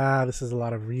 blah, this is a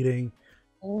lot of reading,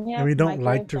 and we don't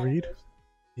like to read.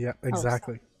 Yeah,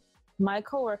 exactly. One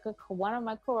of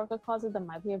my coworker calls it the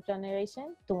microwave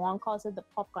generation. The one calls it the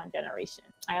popcorn generation.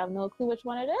 I have no clue which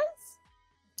one it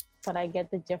is, but I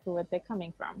get the gist of where they're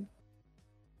coming from.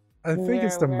 I think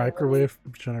it's the microwave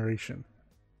generation.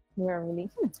 We're really,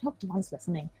 hope the one's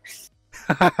listening.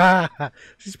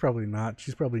 She's probably not.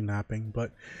 She's probably napping,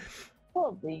 but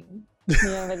probably.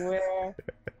 Like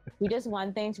we just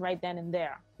want things right then and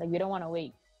there. Like we don't want to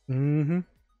wait.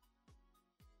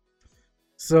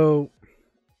 So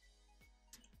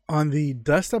on the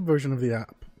desktop version of the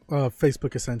app,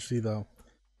 Facebook essentially though,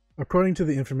 according to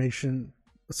the information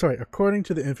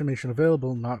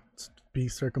available, not to be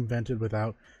circumvented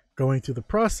without going through the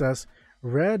process,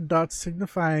 red dots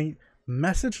signifying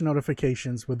message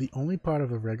notifications were the only part of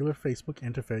the regular Facebook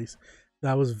interface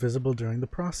that was visible during the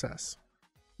process,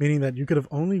 meaning that you could have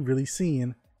only really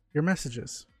seen your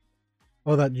messages,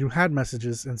 or that you had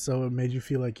messages, and so it made you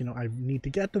feel like, I need to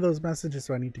get to those messages,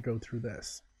 so I need to go through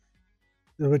this.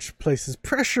 which places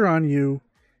pressure on you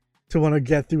to want to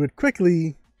get through it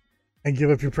quickly and give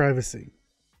up your privacy.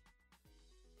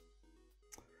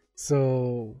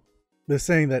 So they're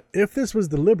saying that if this was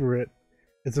deliberate,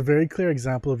 it's a very clear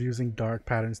example of using dark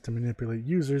patterns to manipulate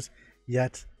users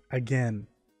yet again.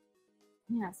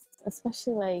 Yes,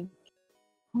 especially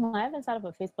like, I haven't set up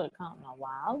a Facebook account in a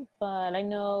while, but I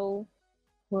know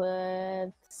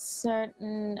with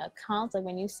certain accounts, like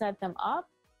when you set them up,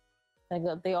 like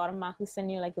they automatically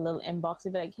send you like a little inbox to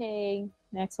be like, hey,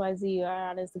 XYZ,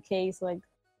 that is the case. Like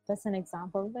that's an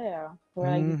example there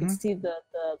where like you can see the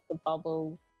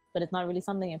bubble, but it's not really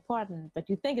something important, but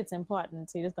you think it's important,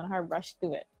 so you're just gonna rush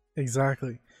through it.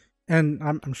 Exactly. And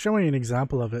I'm showing you an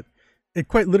example of it. It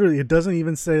quite literally, it doesn't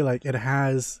even say like it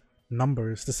has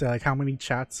numbers to say like how many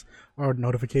chats or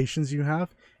notifications you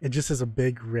have. It just has a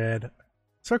big red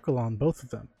circle on both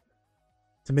of them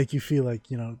to make you feel like,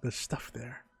 you know, there's stuff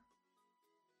there.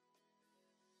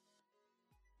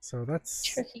 So that's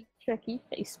tricky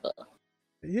Facebook.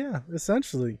 Yeah,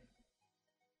 essentially.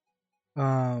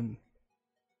 Facebook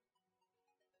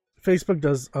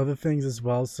does other things as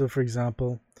well. So for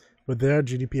example, with their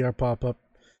GDPR pop-up,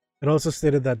 it also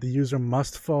stated that the user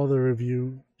must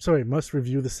review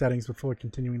the settings before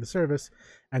continuing the service,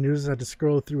 and users had to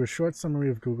scroll through a short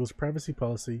summary of Google's privacy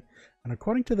policy, and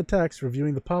according to the text,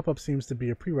 reviewing the pop-up seems to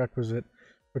be a prerequisite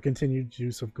for continued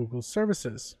use of Google's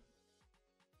services.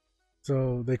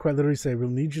 So they quite literally say, we'll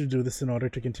need you to do this in order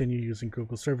to continue using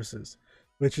Google services,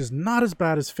 which is not as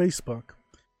bad as Facebook,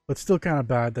 but still kind of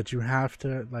bad that you have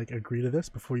to like agree to this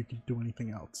before you can do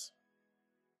anything else.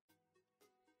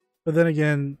 But then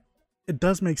again, it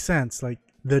does make sense. Like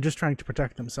they're just trying to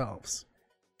protect themselves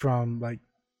from like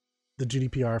the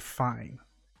GDPR fine,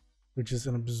 which is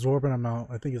an absorbent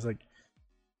amount. I think it's like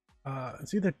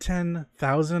it's either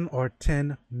 $10,000 or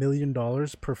 $10 million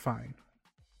per fine.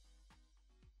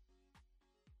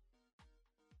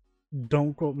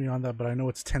 Don't quote me on that, but I know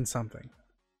it's 10 something,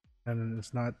 and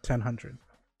it's not 1,000.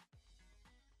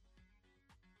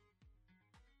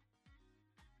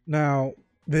 Now,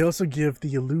 they also give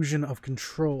the illusion of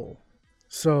control.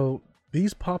 So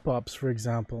these pop-ups, for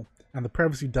example, and the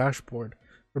privacy dashboard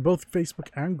for both Facebook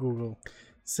and Google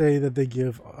say that they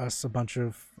give us a bunch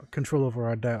of control over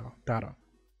our data.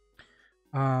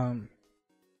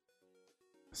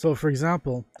 So for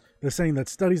example, they're saying that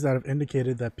studies that have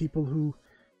indicated that people who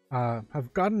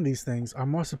have gotten these things are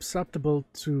more susceptible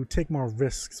to take more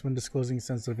risks when disclosing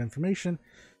sensitive information.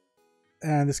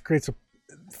 And this creates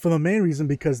for the main reason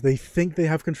because they think they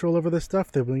have control over this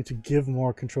stuff, they're willing to give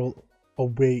more control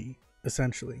away,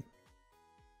 essentially.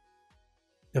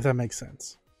 If that makes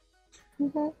sense.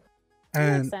 Mm-hmm.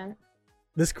 And makes sense.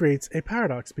 This creates a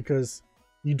paradox because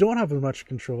you don't have as much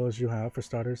control as you have, for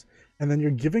starters, and then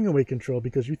you're giving away control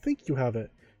because you think you have it.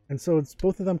 And so it's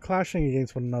both of them clashing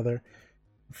against one another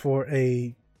for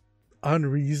a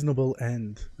unreasonable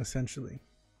end, essentially.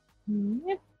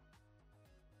 Yep.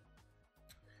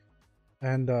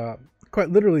 And quite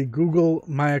literally, Google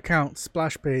My Account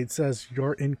splash page says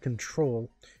you're in control.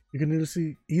 You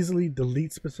can easily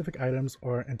delete specific items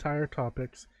or entire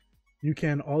topics. You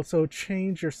can also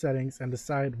change your settings and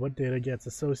decide what data gets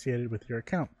associated with your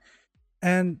account.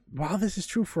 And while this is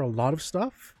true for a lot of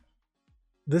stuff,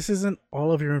 this isn't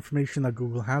all of your information that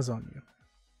Google has on you.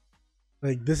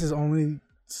 Like, this is only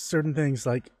certain things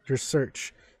like your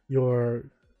search, your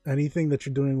anything that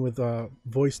you're doing with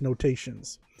voice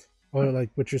notations, or like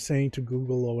what you're saying to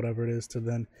Google or whatever it is to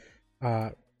then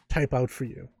type out for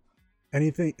you.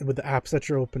 Anything with the apps that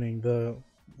you're opening, the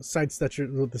sites that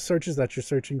the searches that you're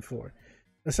searching for,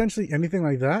 essentially anything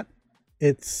like that,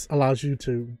 it allows you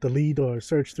to delete or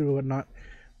search through or whatnot.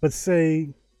 But say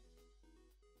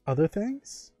other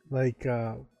things like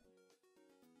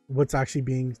what's actually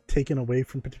being taken away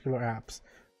from particular apps,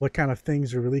 what kind of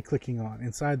things you're really clicking on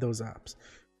inside those apps,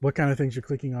 what kind of things you're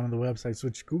clicking on the websites,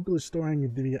 which Google is storing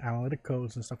via analytic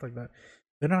codes and stuff like that.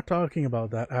 They're not talking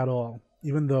about that at all,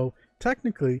 even though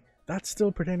technically that's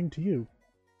still pertaining to you.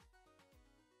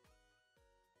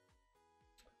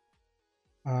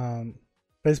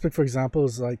 Facebook, for example,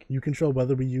 is like, you control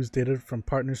whether we use data from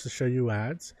partners to show you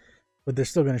ads, but they're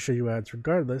still going to show you ads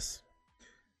regardless.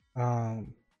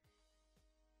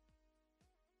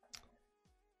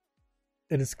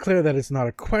 It is clear that it's not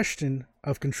a question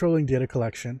of controlling data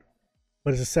collection,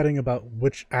 but it's a setting about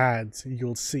which ads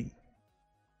you'll see.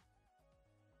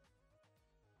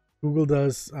 Google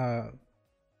does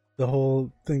the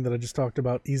whole thing that I just talked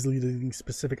about, easily deleting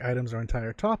specific items or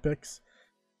entire topics,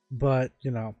 but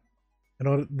you know,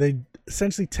 they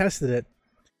essentially tested it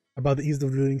about the ease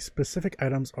of deleting specific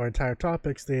items or entire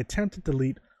topics. They attempted to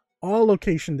delete all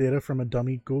location data from a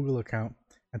dummy Google account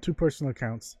and 2 personal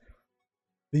accounts.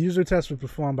 The user test was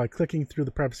performed by clicking through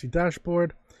the privacy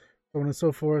dashboard, so on and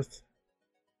so forth.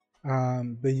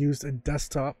 They used a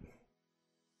desktop,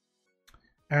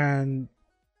 and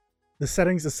the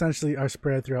settings essentially are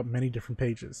spread throughout many different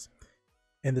pages.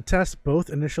 In the test, both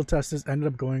initial testers ended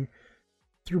up going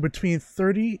through between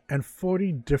 30 and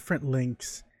 40 different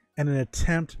links in an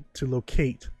attempt to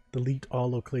locate delete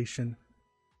all location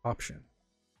option.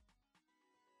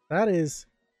 That is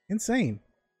insane.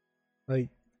 Like,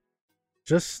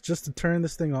 just to turn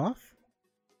this thing off?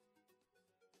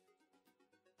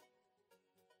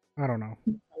 I don't know.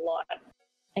 A lot.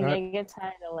 I get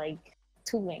tired of like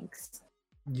 2 links.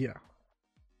 Yeah.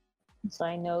 So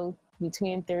I know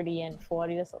between 30 and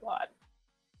 40, that's a lot.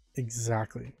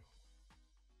 Exactly.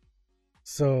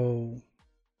 So,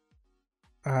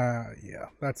 yeah,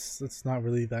 that's not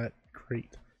really that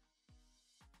great.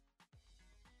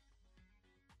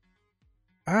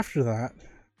 After that,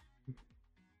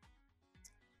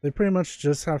 they pretty much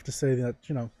just have to say that,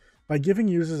 by giving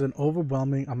users an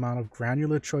overwhelming amount of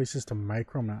granular choices to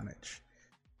micromanage,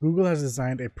 Google has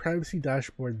designed a privacy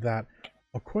dashboard that,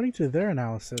 according to their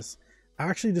analysis,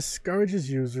 actually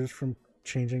discourages users from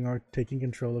changing or taking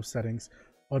control of settings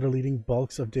or deleting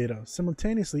bulks of data.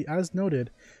 Simultaneously, as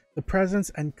noted, the presence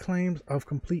and claims of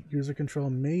complete user control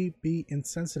may be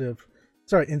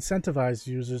incentivize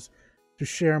users to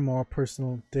share more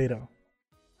personal data.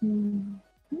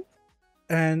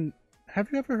 And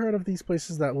have you ever heard of these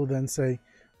places that will then say,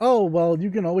 oh, well, you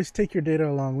can always take your data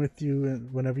along with you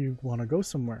whenever you want to go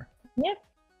somewhere? Yep.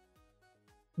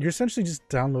 You're essentially just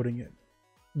downloading it.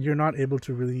 You're not able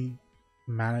to really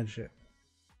manage it,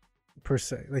 per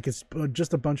se. Like, it's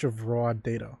just a bunch of raw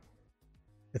data.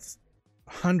 It's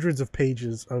hundreds of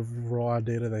pages of raw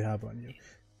data they have on you.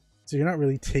 So you're not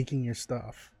really taking your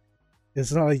stuff.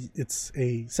 It's not like it's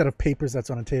a set of papers that's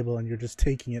on a table and you're just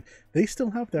taking it. They still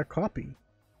have their copy.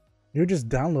 You're just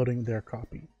downloading their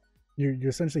copy. You're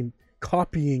essentially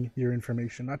copying your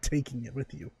information, not taking it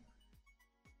with you.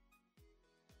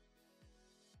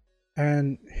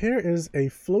 And here is a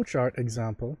flowchart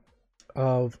example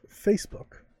of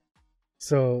Facebook.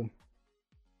 So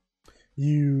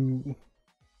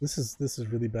this is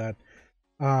really bad.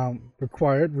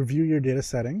 Required, review your data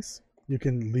settings. You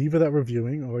can leave without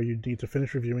reviewing, or you need to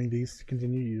finish reviewing these to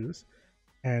continue use.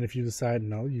 And if you decide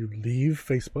no, you leave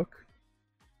Facebook,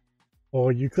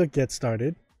 or you click Get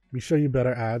Started. We show you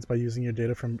better ads by using your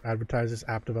data from advertisers,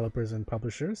 app developers, and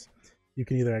publishers. You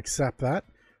can either accept that,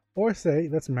 or say,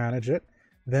 let's manage it.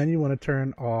 Then you want to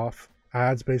turn off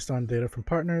ads based on data from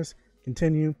partners,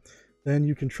 continue. Then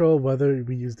you control whether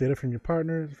we use data from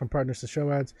partners to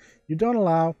show ads. You don't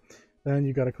allow, then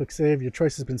you got to click save. Your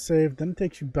choice has been saved. Then it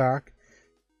takes you back,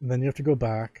 and then you have to go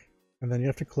back, and then you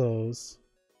have to close,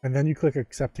 and then you click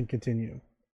accept and continue.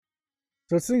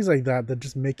 So it's things like that that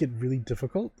just make it really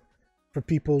difficult for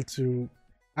people to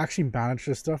actually manage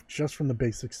their stuff just from the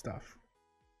basic stuff.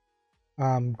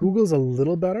 Google's a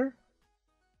little better,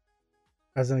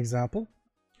 as an example,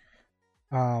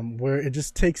 where it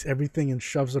just takes everything and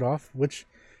shoves it off, which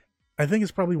I think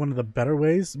is probably one of the better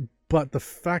ways, but the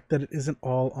fact that it isn't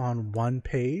all on one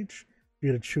page for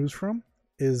you to choose from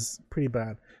is pretty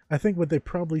bad. I think what they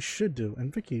probably should do,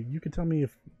 and Vicky, you can tell me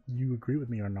if you agree with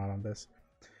me or not on this,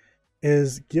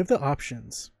 is give the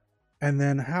options and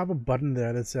then have a button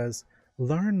there that says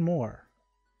learn more,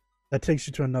 that takes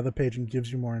you to another page and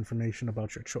gives you more information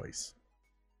about your choice.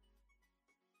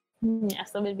 Yeah,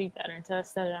 so it'd be better instead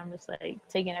of I'm just like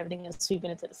taking everything and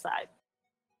sweeping it to the side.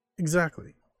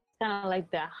 Exactly. Kind of like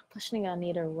they're pushing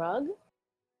underneath a rug.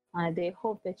 They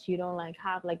hope that you don't like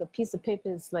have like a piece of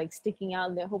paper is like sticking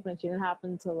out. They're hoping that you don't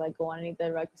happen to like go underneath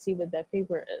the rug to see what that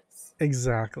paper is.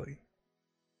 Exactly.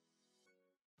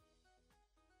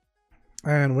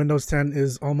 And Windows 10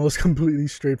 is almost completely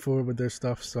straightforward with their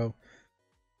stuff, so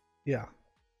yeah.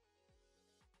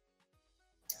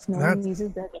 No one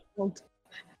uses that default.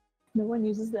 No one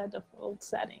uses that default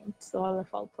setting. It's all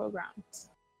default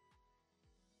programs.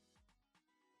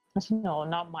 No,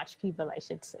 not much people, I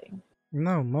should say.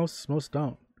 No, most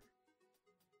don't.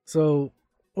 So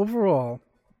overall,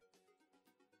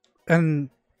 and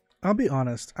I'll be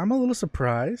honest, I'm a little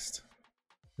surprised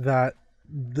that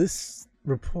this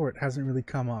report hasn't really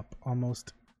come up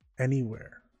almost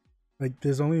anywhere. Like,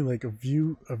 there's only like a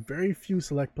very few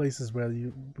select places where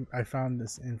I found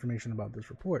this information about this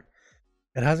report.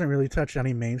 It hasn't really touched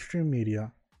any mainstream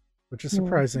media, which is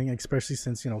surprising, especially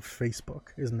since, Facebook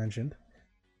is mentioned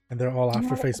and they're all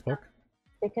after Facebook.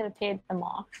 They could have paid them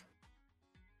off.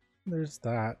 There's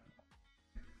that.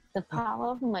 The power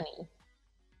of money.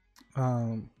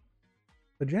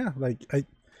 But yeah, like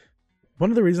one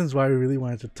of the reasons why we really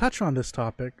wanted to touch on this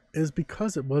topic is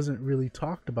because it wasn't really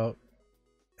talked about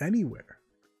anywhere.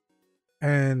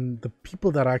 And the people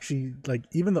that actually, like,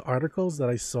 even the articles that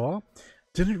I saw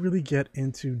didn't really get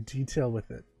into detail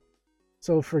with it.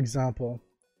 So for example,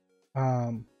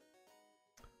 I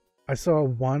saw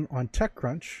one on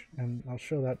TechCrunch, and I'll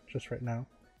show that just right now,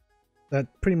 that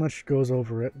pretty much goes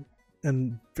over it.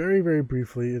 And very, very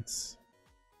briefly, it's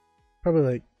probably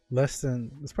like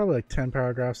it's probably like 10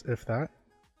 paragraphs, if that.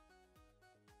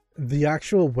 The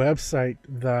actual website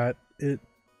that it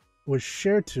was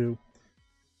shared to,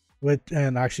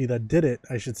 and actually that did it,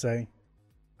 I should say,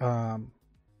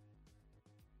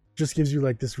 just gives you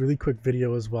like this really quick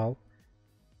video as well.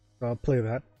 So I'll play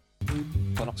that.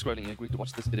 While not scrolling, you agreed to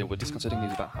watch this video. We're disconcerting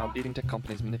news about how leading tech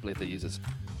companies manipulate their users.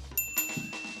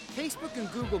 Facebook and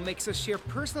Google makes us share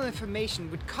personal information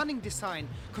with cunning design,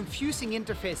 confusing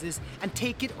interfaces, and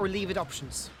take it or leave it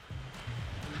options.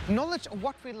 Knowledge of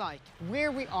what we like,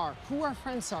 where we are, who our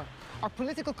friends are, our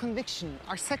political conviction,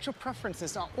 our sexual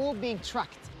preferences are all being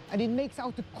tracked, and it makes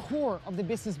out the core of the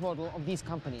business model of these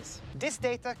companies. This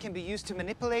data can be used to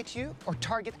manipulate you or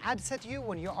target ads at you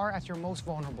when you are at your most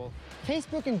vulnerable.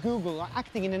 Facebook and Google are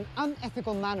acting in an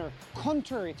unethical manner,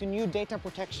 contrary to new data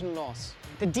protection laws.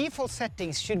 The default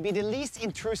settings should be the least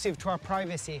intrusive to our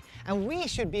privacy, and we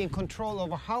should be in control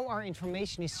over how our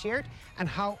information is shared and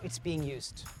how it's being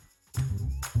used.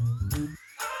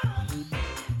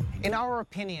 In our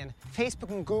opinion,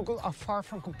 Facebook and Google are far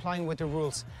from complying with the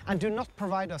rules and do not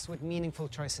provide us with meaningful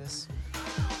choices.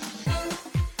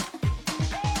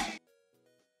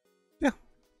 Yeah,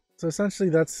 so essentially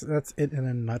that's it in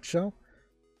a nutshell.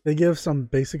 They give some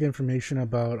basic information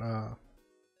about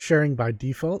sharing by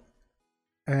default,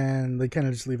 and they kind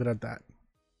of just leave it at that.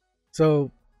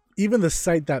 So even the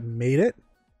site that made it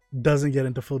doesn't get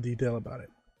into full detail about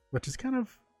it, which is kind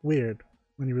of weird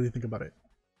when you really think about it.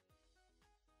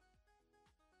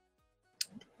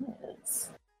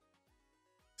 Yes.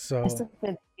 So Just to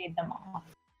get them off.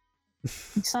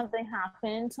 Something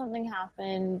happened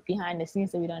behind the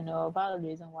scenes that we don't know about, the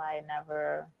reason why it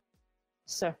never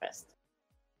surfaced.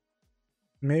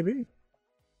 maybe.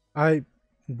 I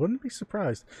wouldn't be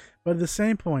surprised. But at the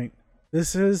same point, it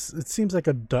seems like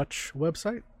a Dutch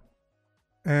website.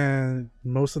 And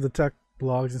most of the tech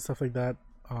blogs and stuff like that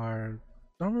don't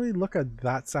really look at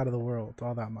that side of the world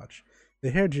all that much. They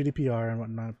hear GDPR and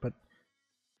whatnot, but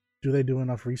do they do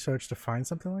enough research to find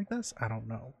something like this? I don't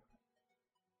know.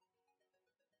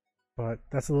 But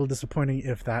that's a little disappointing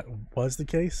if that was the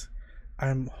case.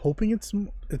 I'm hoping it's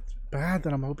bad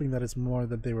that I'm hoping that it's more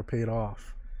that they were paid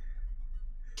off.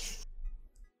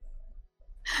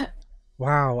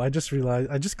 Wow, I just realized,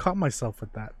 I just caught myself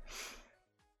with that.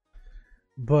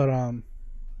 But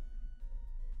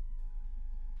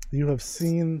you've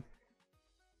seen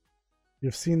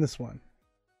this one.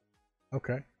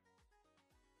 Okay.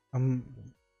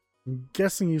 I'm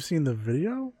guessing you've seen the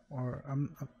video, or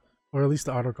at least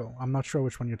the article. I'm not sure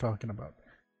which one you're talking about.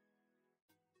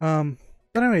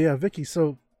 But anyway, yeah, Vicky.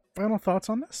 So, final thoughts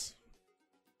on this?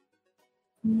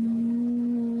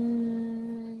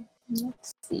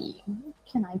 Let's see. What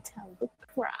can I tell the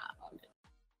crowd?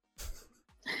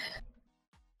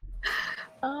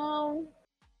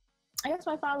 I guess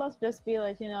my final thoughts would just be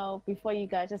like, before you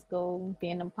guys just go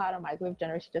being a part of microwave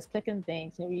generation, just clicking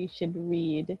things, maybe you should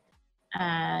read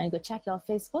and go check your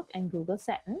Facebook and Google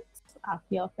settings after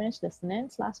you're finished listening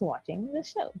 / watching the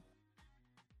show.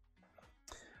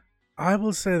 I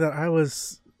will say that I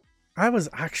was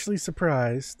actually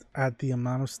surprised at the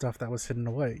amount of stuff that was hidden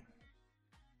away.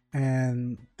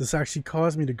 And this actually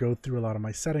caused me to go through a lot of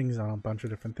my settings on a bunch of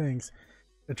different things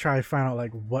to try to find out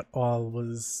like what all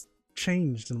was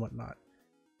changed and whatnot,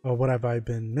 or what have I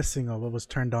been missing, or what was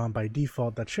turned on by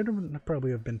default that should have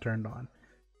probably have been turned on.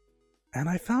 And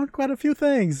I found quite a few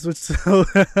things, which so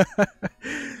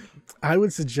I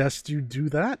would suggest you do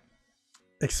that,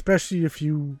 especially if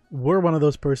you were one of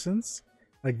those persons,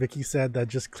 like Vicky said, that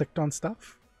just clicked on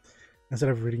stuff instead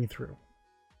of reading through.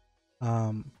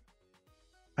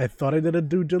 I thought I did a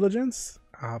due diligence.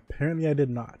 Apparently I did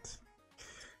not.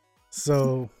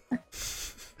 So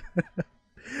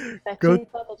Actually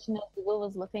thought that Google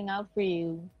was looking out for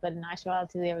you, but in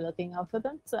actuality they were looking out for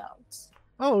themselves.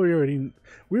 Oh, we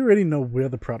already know we're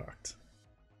the product.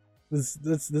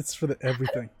 That's for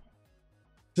everything.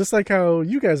 Just like how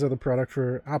you guys are the product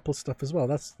for Apple stuff as well.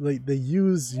 That's they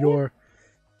use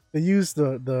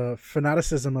the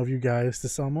fanaticism of you guys to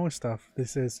sell more stuff. They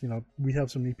says, we have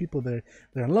so many people they're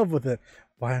in love with it.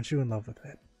 Why aren't you in love with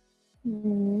it?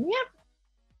 Yep.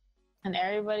 And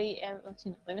everybody,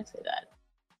 let me say that.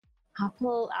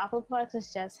 Apple products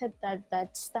has just hit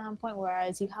that standpoint,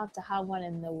 whereas you have to have one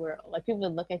in the world. Like people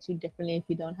would look at you differently if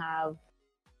you don't have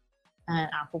an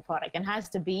Apple product. It has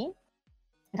to be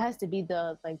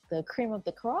the like the cream of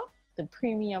the crop, the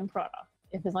premium product.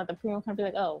 If it's not the premium company,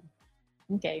 like, oh,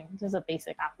 okay, this is a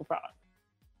basic Apple product.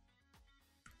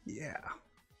 Yeah.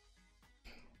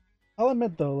 I'll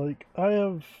admit though, like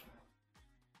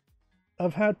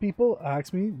I've had people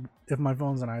ask me if my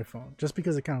phone's an iPhone just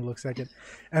because it kind of looks like it,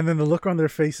 and then the look on their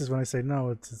faces when I say no,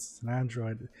 it's an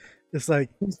Android. It's like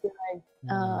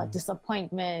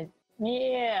Disappointment.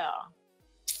 Yeah.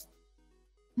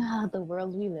 The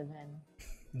world we live in.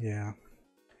 Yeah.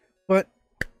 But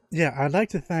yeah, I'd like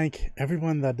to thank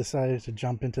everyone that decided to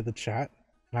jump into the chat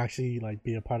and actually like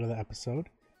be a part of the episode,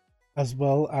 as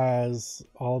well as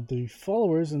all the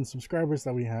followers and subscribers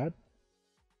that we had.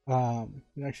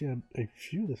 We actually had a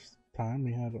few this time.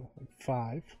 We had like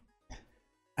 5.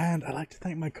 And I'd like to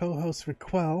thank my co-host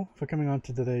Raquel for coming on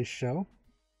to today's show.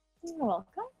 You're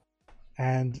welcome.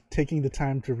 And taking the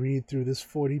time to read through this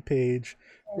 40-page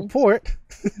report.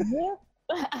 Yep.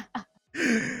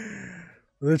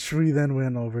 Which we then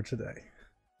went over today.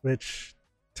 Which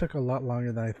took a lot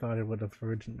longer than I thought it would have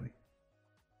originally.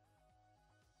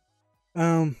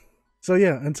 So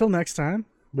yeah, until next time,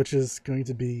 which is going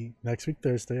to be next week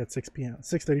Thursday at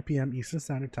 6:30 p.m. Eastern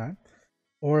Standard Time.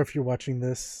 Or if you're watching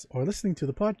this or listening to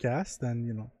the podcast,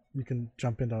 then you can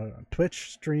jump into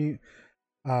Twitch stream,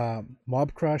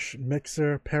 Mob Crush,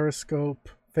 Mixer, Periscope,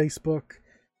 Facebook,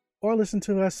 or listen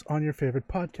to us on your favorite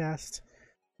podcast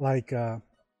like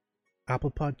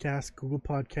Apple Podcasts, Google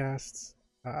Podcasts,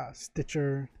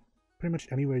 Stitcher. Pretty much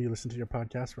anywhere you listen to your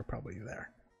podcast, we're probably there.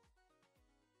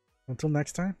 Until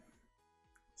next time,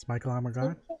 it's Michael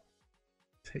Amargon.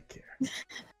 Take care.